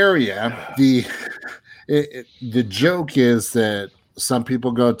the area, the joke is that some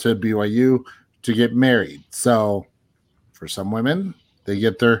people go to BYU to get married. So for some women, they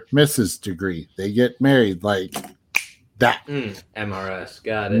get their Mrs. degree. They get married like that. MRS.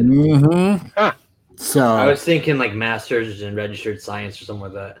 Got it. Mm-hmm. Huh. So I was thinking like masters in registered science or something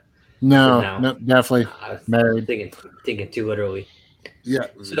like that. no, definitely I was married. thinking too literally. Yeah.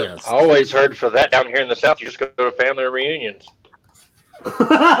 So- Yes. I always heard for that down here in the South, you just go to family reunions.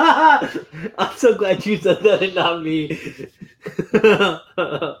 I'm so glad you said that and not me.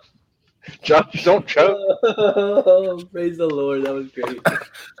 Josh, don't choke. Praise the Lord. That was great.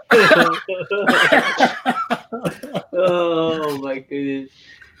 Oh my goodness.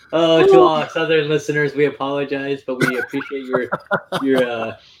 Oh, to all our Southern listeners, we apologize, but we appreciate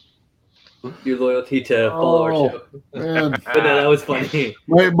your loyalty to follow our show. Man, But no, that was funny.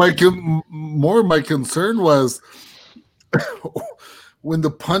 my concern was when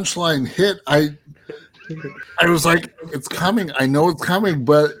the punchline hit. I was like, it's coming. I know it's coming,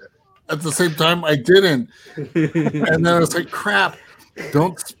 but at the same time, I didn't. And then I was like, crap!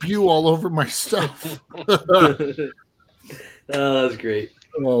 Don't spew all over my stuff. Oh, that was great.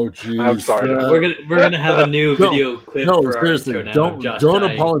 Oh, geez. I'm sorry. We're gonna have a new No, video clip. No, for seriously, our intro now of don't Josh don't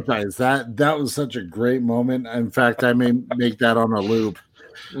dying. apologize. That was such a great moment. In fact, I may make that on a loop.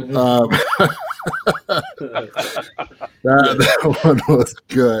 Mhm. That one was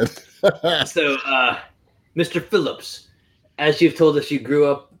good. So, Mr. Phillips, as you've told us, you grew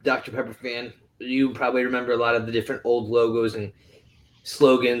up Dr. Pepper fan. You probably remember a lot of the different old logos and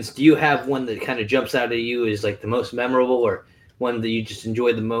slogans. Do you have one that kind of jumps out at you as like the most memorable, or one that you just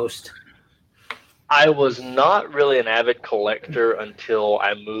enjoy the most? I was not really an avid collector until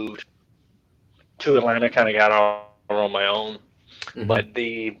I moved to Atlanta, kind of got on my own. Mhm. But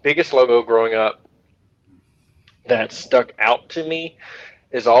the biggest logo growing up that stuck out to me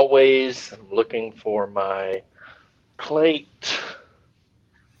is always, I'm looking for my plate.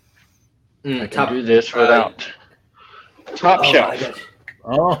 I can do this without Top Oh, I Shelf. got you.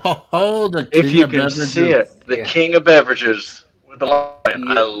 Oh, the If king you of can beverages. see it, the Yeah. king of beverages with the lion.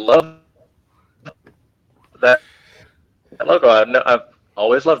 I love that logo. I've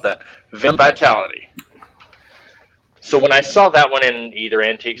always loved that. Vim Vitality. So when I saw that one in either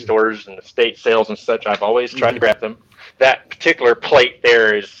antique stores and estate sales and such, I've always tried to grab them. That particular plate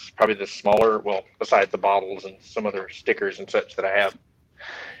there is probably the smaller, well, besides the bottles and some other stickers and such that I have.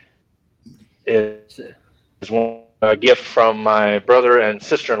 It is a gift from my brother and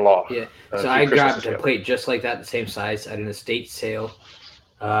sister-in-law. Yeah. So I grabbed a plate just like that, the same size, at an estate sale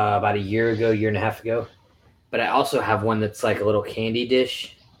about a year and a half ago. But I also have one that's like a little candy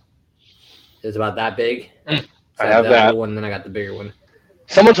dish. It's about that big. So I have that one, and then I got the bigger one.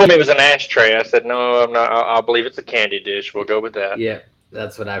 Someone told me it was an ashtray. I said, no, I'm not. I'll believe it's a candy dish. We'll go with that. Yeah,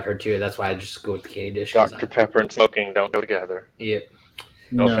 that's what I've heard too. That's why I just go with the candy dish. Dr. Pepper and smoking don't go together. Yep.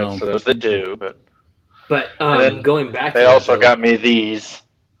 No offense to those that do, but going back, they also got me these.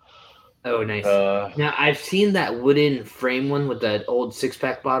 Oh, nice. Now I've seen that wooden frame one with that old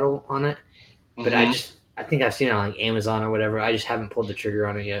 6-pack bottle on it, but I think I've seen it on like Amazon or whatever. I just haven't pulled the trigger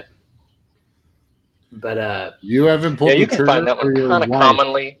on it yet. But you haven't pulled the trigger. You can find that one kind of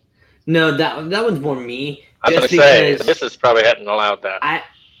commonly. No, that one's more me. I was going to say this is probably hadn't allowed that.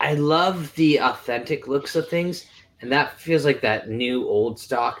 I love the authentic looks of things, and that feels like that new old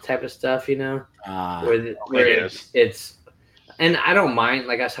stock type of stuff, you know, where it's. And I don't mind.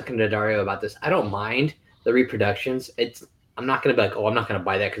 Like I was talking to Dario about this. I don't mind the reproductions. I'm not going to be like, I'm not going to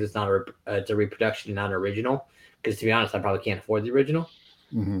buy that because it's not it's a reproduction, not an original. Because to be honest, I probably can't afford the original.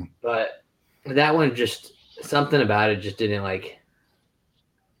 Mm-hmm. But that one, just something about it just didn't like.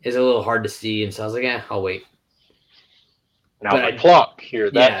 Is a little hard to see, and so I was like, I'll wait. Now the clock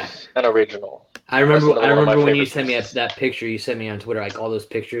here, that's an original. I remember when you sent me that picture you sent me on Twitter, like all those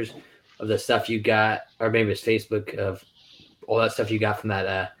pictures of the stuff you got, or maybe it's Facebook, of all that stuff you got from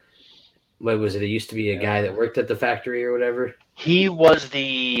that. What was it? It used to be a guy that worked at the factory or whatever. He was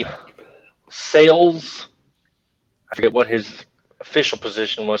the sales. I forget what his official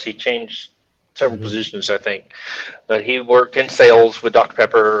position was. He changed several positions, I think. But he worked in sales with Dr.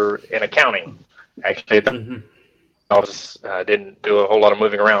 Pepper in accounting. Actually, the office didn't do a whole lot of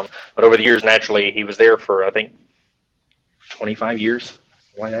moving around. But over the years, naturally, he was there for, I think, 25 years,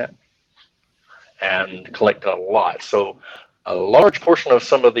 like that, and collected a lot. So a large portion of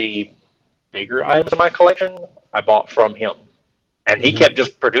some of the bigger items in my collection I bought from him. And he kept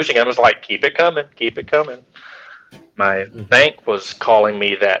just producing. I was like, keep it coming, keep it coming. My bank was calling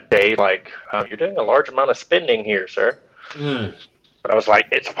me that day, like, you're doing a large amount of spending here, sir. But I was like,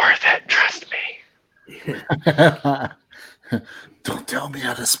 it's worth it. Trust me. Don't tell me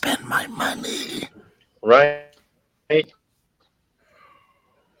how to spend my money. Right.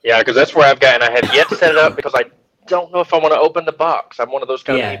 Yeah, because that's where I've got, and I have yet to set it up because I don't know if I want to open the box. I'm one of those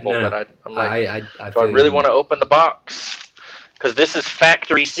kind of people that I'm like, do I really want to open the box? Because this is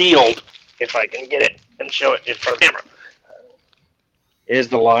factory sealed. If I can get it and show it in front of the camera, is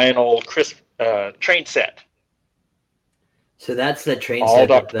the Lionel Crisp train set. So that's the train all set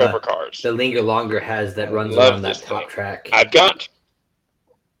Dr. Pepper cars. The Linger Longer has that runs around that top track. I got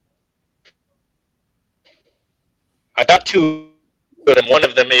two of them. One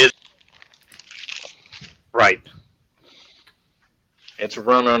of them is right. It's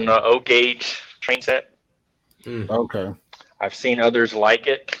run on the O-gauge train set. Okay. I've seen others like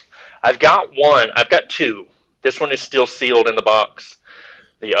it. I've got two. This one is still sealed in the box.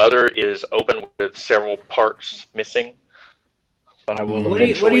 The other is open with several parts missing. But I will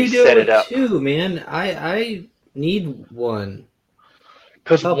eventually set it up. What are you doing with two, man? I need one.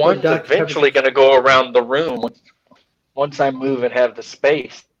 Because one's eventually going to go around the room once I move and have the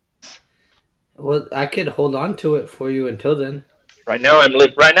space. Well, I could hold on to it for you until then. Right now I'm in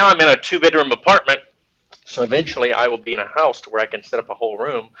a 2-bedroom apartment. So eventually I will be in a house to where I can set up a whole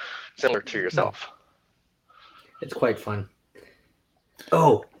room similar to yourself. It's quite fun.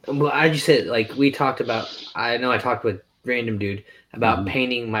 Oh, well, I just said, like, we talked about, I know I talked with random dude about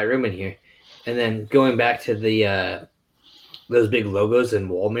painting my room in here. And then going back to the those big logos and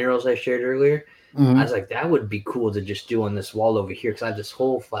wall murals I shared earlier, I was like, that would be cool to just do on this wall over here because I have this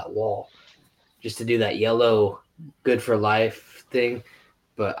whole flat wall just to do that yellow good for life thing.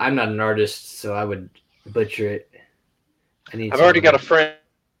 But I'm not an artist, so I would butcher it. I've already got a friend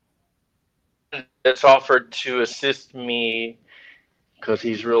that's offered to assist me because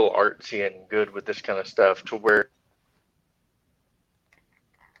he's real artsy and good with this kind of stuff to where,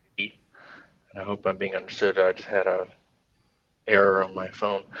 and I hope I'm being understood. I just had a error on my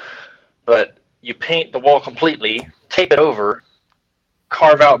phone. But you paint the wall completely, tape it over,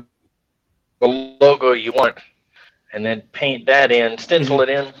 carve out the logo you want, and then paint that in, stencil it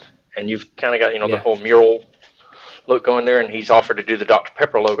in, and you've kind of got, the whole mural logo in there, and he's offered to do the Dr.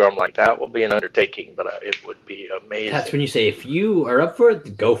 Pepper logo. I'm like, that will be an undertaking, but it would be amazing. That's when you say, if you are up for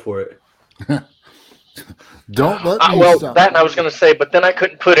it, go for it. Don't let me well, stop. that I was going to say, but then I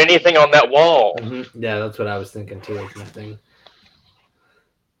couldn't put anything on that wall. Mm-hmm. Yeah, that's what I was thinking too. That's my thing.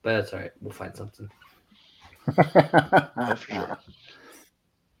 But that's all right. We'll find something.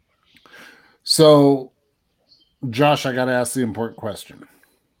 So, Josh, I got to ask the important question.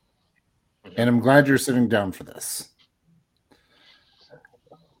 And I'm glad you're sitting down for this.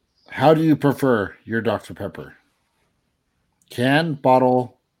 How do you prefer your Dr. Pepper? Can,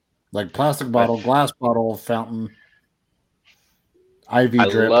 bottle, like plastic bottle, glass bottle, fountain, IV drip?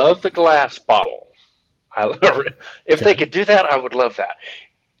 I love the glass bottle. If they could do that, I would love that.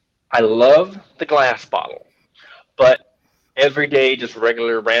 I love the glass bottle. But every day, just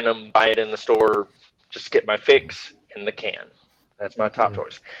regular, random, buy it in the store, just get my fix in the can. That's my top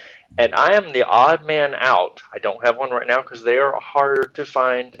choice. And I am the odd man out. I don't have one right now because they are harder to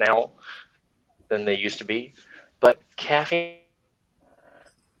find now than they used to be. But caffeine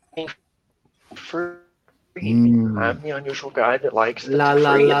free. I'm the unusual guy that likes the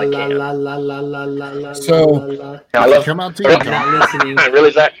free in the can. So, come out to I'm not listening. I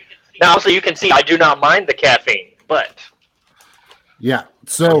realize that. Now, so you can see, I do not mind the caffeine, but yeah.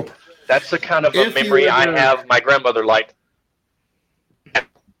 So that's the kind of a memory I have. My grandmother liked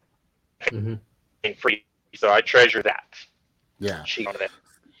free, so I treasure that. Yeah. She wanted it.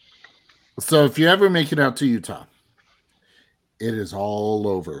 So if you ever make it out to Utah, it is all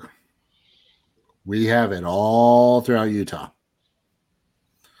over. We have it all throughout Utah.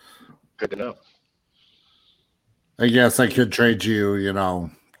 Good to know. I guess I could trade you,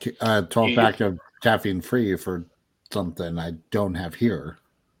 12 pack of caffeine free for something I don't have here.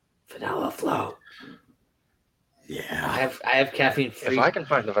 Vanilla float. Yeah. I have caffeine free. If I can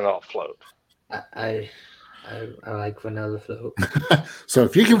find the vanilla float. I like vanilla float. So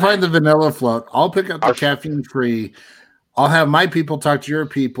if you can find the vanilla float, I'll pick up the caffeine free. I'll have my people talk to your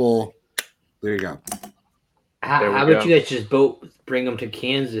people. There you go. How about you guys just both bring them to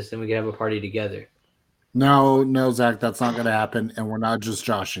Kansas and we can have a party together? No, Zach, that's not going to happen, and we're not just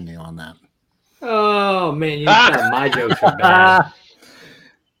joshing you on that. Oh man, you thought my jokes are bad.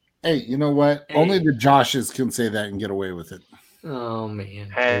 Hey, you know what? Hey. Only the Joshes can say that and get away with it. Oh man!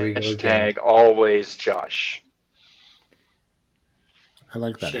 Hashtag always Josh. I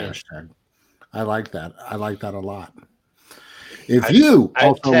like that hashtag. I like that. I like that a lot. If you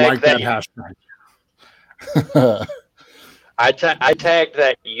also like that hashtag. I tagged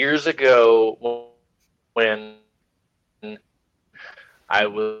that years ago when I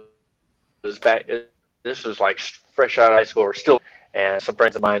was back. This was like fresh out of high school or still, and some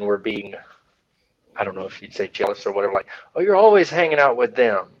friends of mine were being, I don't know if you'd say jealous or whatever, like, oh, you're always hanging out with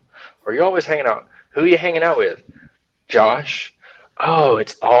them, or you're always hanging out. Who are you hanging out with? Josh. Oh,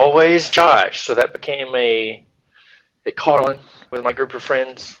 it's always Josh. So that became it caught on with my group of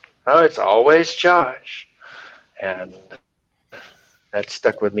friends. Oh, it's always Josh. And that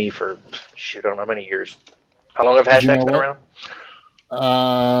stuck with me for, I don't know how many years. How long have hashtags been around?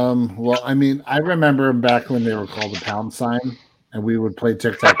 Well, I mean, I remember back when they were called the pound sign, and we would play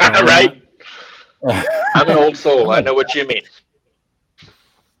TikTok. Right? I'm an old soul. I know what you mean.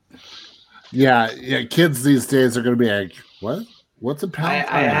 Yeah. Kids these days are going to be like, what? What's a pound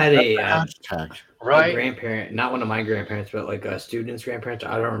sign? I had a hashtag. Right. A grandparent, not one of my grandparents, but like a student's grandparents.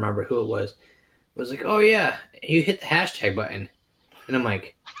 I don't remember who it was. Was like, oh yeah, you hit the hashtag button. And I'm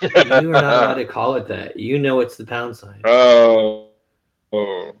like, you are not allowed to call it that. You know it's the pound sign. Oh.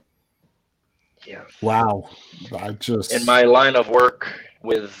 Yeah. Wow. In my line of work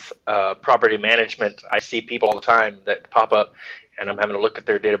with property management, I see people all the time that pop up, and I'm having to look at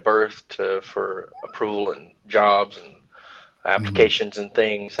their date of birth for approval and jobs and applications and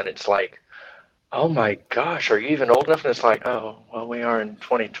things, and it's like, oh my gosh, are you even old enough? And it's like, oh, well, we are in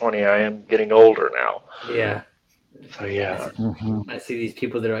 2020. I am getting older now. Yeah. So yeah, I see these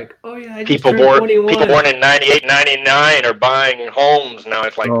people that are like, oh yeah, I just people turned 21. People born in 98, 99 are buying homes now.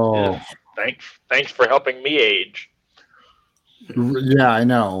 It's like, thanks for helping me age. Yeah, I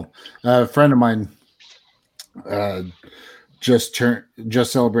know. A friend of mine just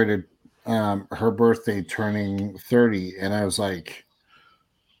celebrated her birthday, turning 30, and I was like,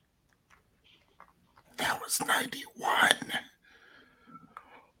 that was 91.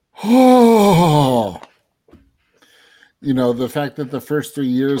 Oh. The fact that the first 3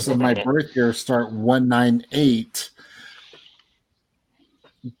 years of my birth year start 198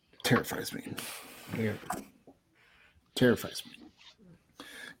 terrifies me. Yeah. Terrifies me.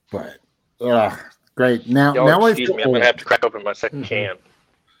 But great. Now I feel I'm gonna have to crack open my second can.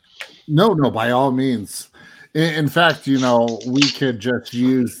 No, by all means. In fact, we could just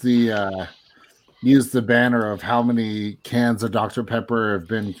use the banner of how many cans of Dr. Pepper have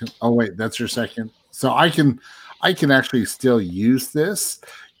been. Oh wait, that's your second. So I can actually still use this.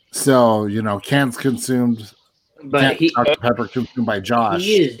 So cans consumed. But Dr. Pepper consumed by Josh.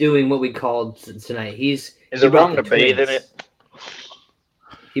 he is doing what we called tonight. Is it wrong to bathe in it?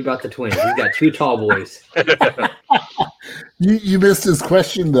 He brought the twins. He's got 2 tall boys. You missed his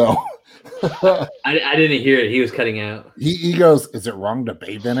question though. I didn't hear it. He was cutting out. He goes, "Is it wrong to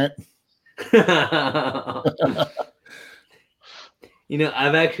bathe in it?"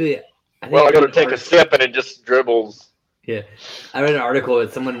 I've actually. I got to take a sip and it just dribbles. Yeah, I read an article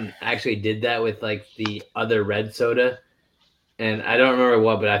that someone actually did that with like the other red soda, and I don't remember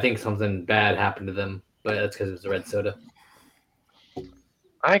what, but I think something bad happened to them. But that's because it was a red soda.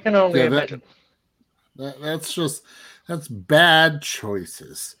 I can only imagine. That's bad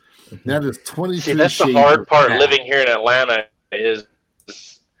choices. That is 23. See, that's the hard part. Living here in Atlanta is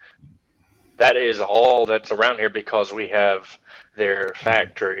that is all that's around here because we have their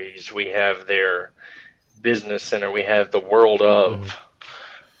factories, we have their business center, we have the world of.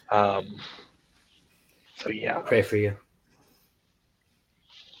 So yeah, pray for you.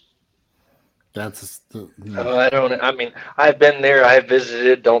 That's I've been there, I've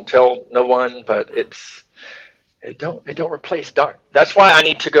visited, don't tell no one, but it don't replace dark. That's why I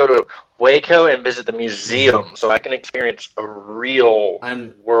need to go to Waco and visit the museum so I can experience a real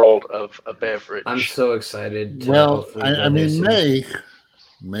world of a beverage. I'm so excited. May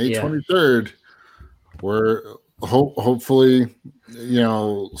 23rd, we're hopefully,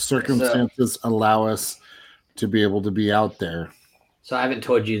 circumstances allow us to be able to be out there. So I haven't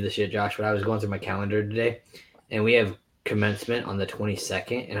told you this yet, Josh, but I was going through my calendar today, and we have commencement on the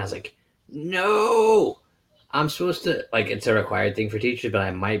 22nd, and I was like, no, I'm supposed to, it's a required thing for teachers, but I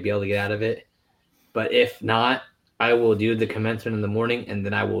might be able to get out of it. But if not, I will do the commencement in the morning, and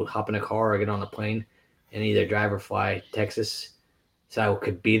then I will hop in a car or get on a plane and either drive or fly to Texas. So I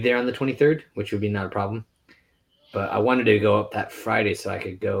could be there on the 23rd, which would be not a problem. But I wanted to go up that Friday so I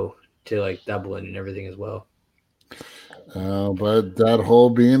could go to Dublin and everything as well. But that whole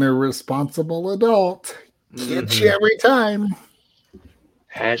being a responsible adult gets you every time.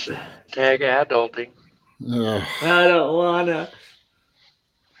 Hashtag adulting. I don't wanna.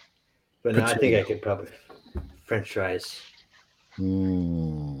 But no, I think I could probably French fries.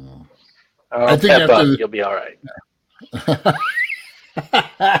 I think you'll be all right.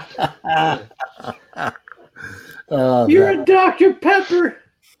 You're a Dr. Pepper.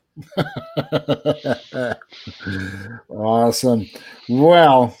 Awesome.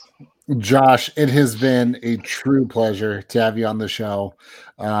 Well, Josh, it has been a true pleasure to have you on the show.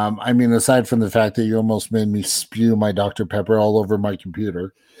 Aside from the fact that you almost made me spew my Dr. Pepper all over my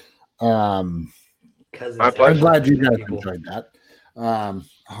computer. I'm glad you guys enjoyed that.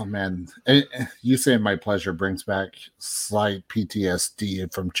 Oh man, you saying my pleasure brings back slight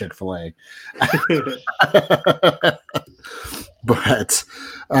PTSD from Chick-fil-A. But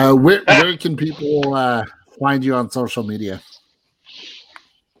where can people find you on social media?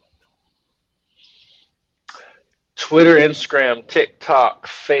 Twitter, Instagram, TikTok,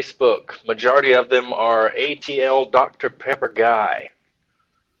 Facebook. Majority of them are ATL Dr. Pepper Guy.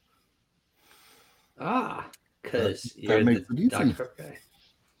 Because you're the Dr. Pepper Guy.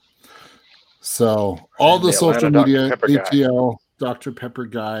 So all the social media, ATL Dr. Pepper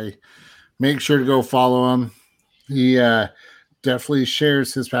Guy. Make sure to go follow him. He definitely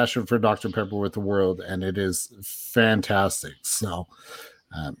shares his passion for Dr. Pepper with the world, and it is fantastic. So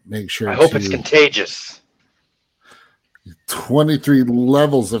make sure. I hope it's contagious. 23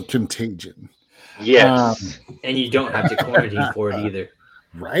 levels of contagion. Yes. And you don't have to quarantine for it either.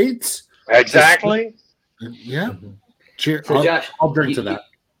 Right? Exactly. Yeah. Mm-hmm. Cheers. So Josh, I'll drink to that.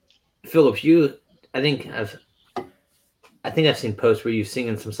 Philip, I think I've seen posts where you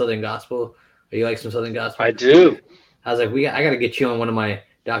singing some Southern gospel. Or you like some Southern gospel? I do. I was like, I got to get you on one of my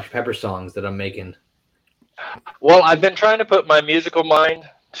Dr. Pepper songs that I'm making. Well, I've been trying to put my musical mind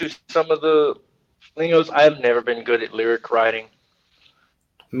to some of the lingos. I've never been good at lyric writing.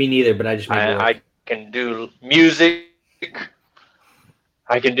 Me neither, but I just I can do music.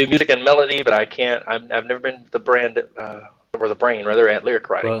 I can do music and melody, but I can't. I've never been the brain at lyric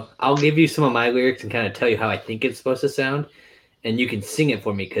writing. Well, I'll give you some of my lyrics and kind of tell you how I think it's supposed to sound, and you can sing it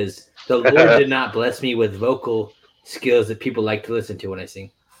for me because the Lord did not bless me with vocal skills that people like to listen to when I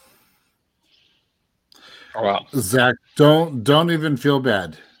sing. Oh, wow. Zach, don't even feel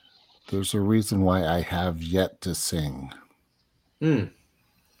bad. There's a reason why I have yet to sing.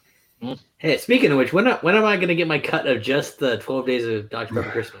 Hey, speaking of which, when am I going to get my cut of just the 12 days of Dr.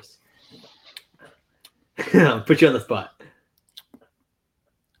 Pepper Christmas? Put you on the spot.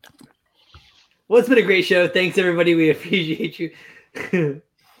 Well, it's been a great show. Thanks, everybody. We appreciate you.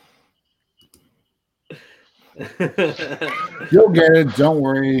 You'll get it. Don't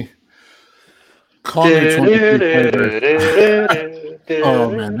worry. Call me 23 flavors. Oh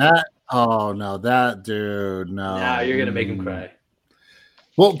man, that. Oh no, that dude. No. Now you're gonna make him cry.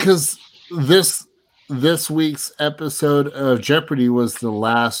 Well, because this week's episode of Jeopardy was the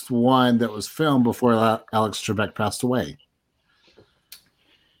last one that was filmed before Alex Trebek passed away.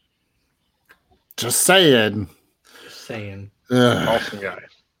 Just saying. Awesome guy.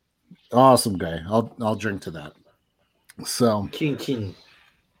 Awesome guy. I'll drink to that. So, Chin.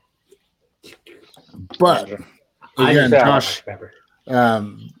 but again, Josh, Pepper.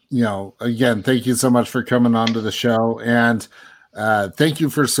 again, thank you so much for coming on to the show, and thank you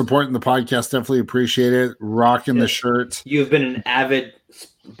for supporting the podcast. Definitely appreciate it. Rocking the shirt. You've been an avid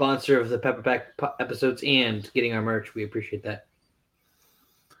sponsor of the Pepper Pack episodes and getting our merch. We appreciate that.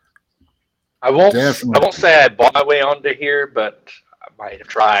 I won't say I bought my way onto here, but I might have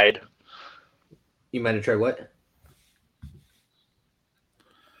tried. You might have tried what?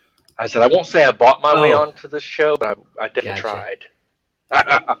 I said I won't say I bought my way onto this show, but I definitely tried.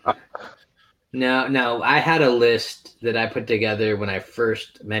 No, I had a list that I put together when I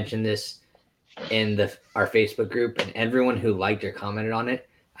first mentioned this in our Facebook group, and everyone who liked or commented on it,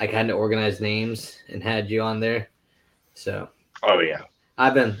 I kind of organized names and had you on there. So. Oh yeah.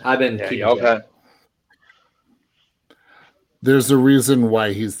 I've been keeping okay. There's a reason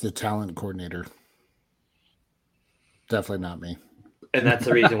why he's the talent coordinator. Definitely not me. And that's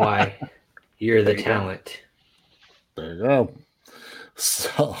the reason why you're the talent. There you go.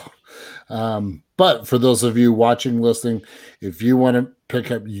 So, but for those of you watching, listening, if you want to pick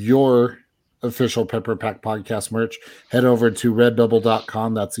up your official Pepper Pack podcast merch, head over to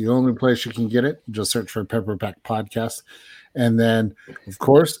redbubble.com. That's the only place you can get it. Just search for Pepper Pack Podcast. And then, of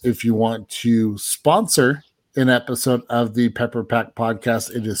course, if you want to sponsor an episode of the Pepper Pack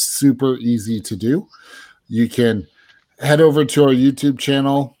Podcast, it is super easy to do. You can head over to our YouTube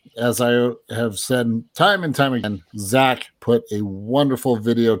channel. As I have said time and time again, Zach put a wonderful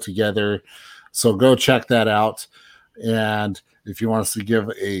video together. So go check that out. And if you want us to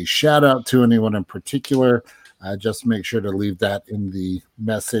give a shout out to anyone in particular, just make sure to leave that in the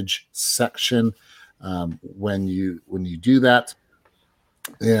message section. When you do that,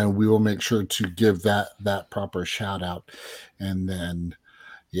 and we will make sure to give that proper shout out. And then,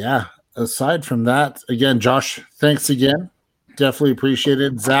 yeah, aside from that, again, Josh, thanks again. Definitely appreciate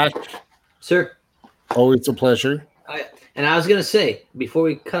it. Zach, sir, always a pleasure. And I was going to say, before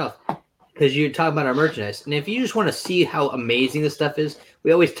we cut off, because you're talking about our merchandise, and if you just want to see how amazing this stuff is,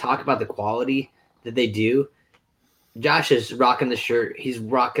 we always talk about the quality that they do. Josh is rocking the shirt. He's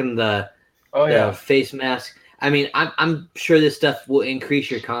rocking the face mask. I mean, I'm sure this stuff will increase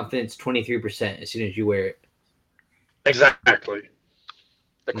your confidence 23% as soon as you wear it. Exactly.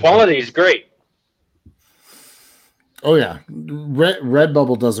 The quality is great. Oh yeah,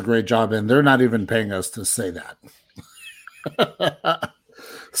 Redbubble does a great job, and they're not even paying us to say that.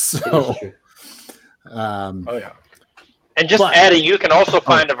 So, oh yeah. And just adding, you can also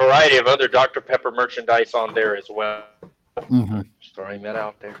find a variety of other Dr. Pepper merchandise on there as well. Mm-hmm. Just throwing that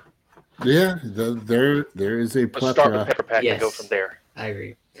out there. Yeah, there is a plethora. Let's start with Pepper Pack and go from there. I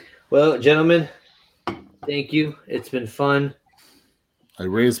agree. Well, gentlemen, thank you. It's been fun. I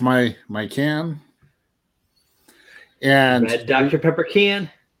raised my can. And Red Dr. Pepper can.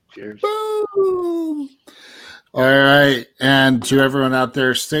 Cheers. Boom. All right. And to everyone out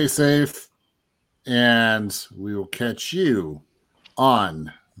there, stay safe. And we will catch you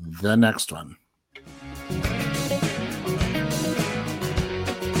on the next one.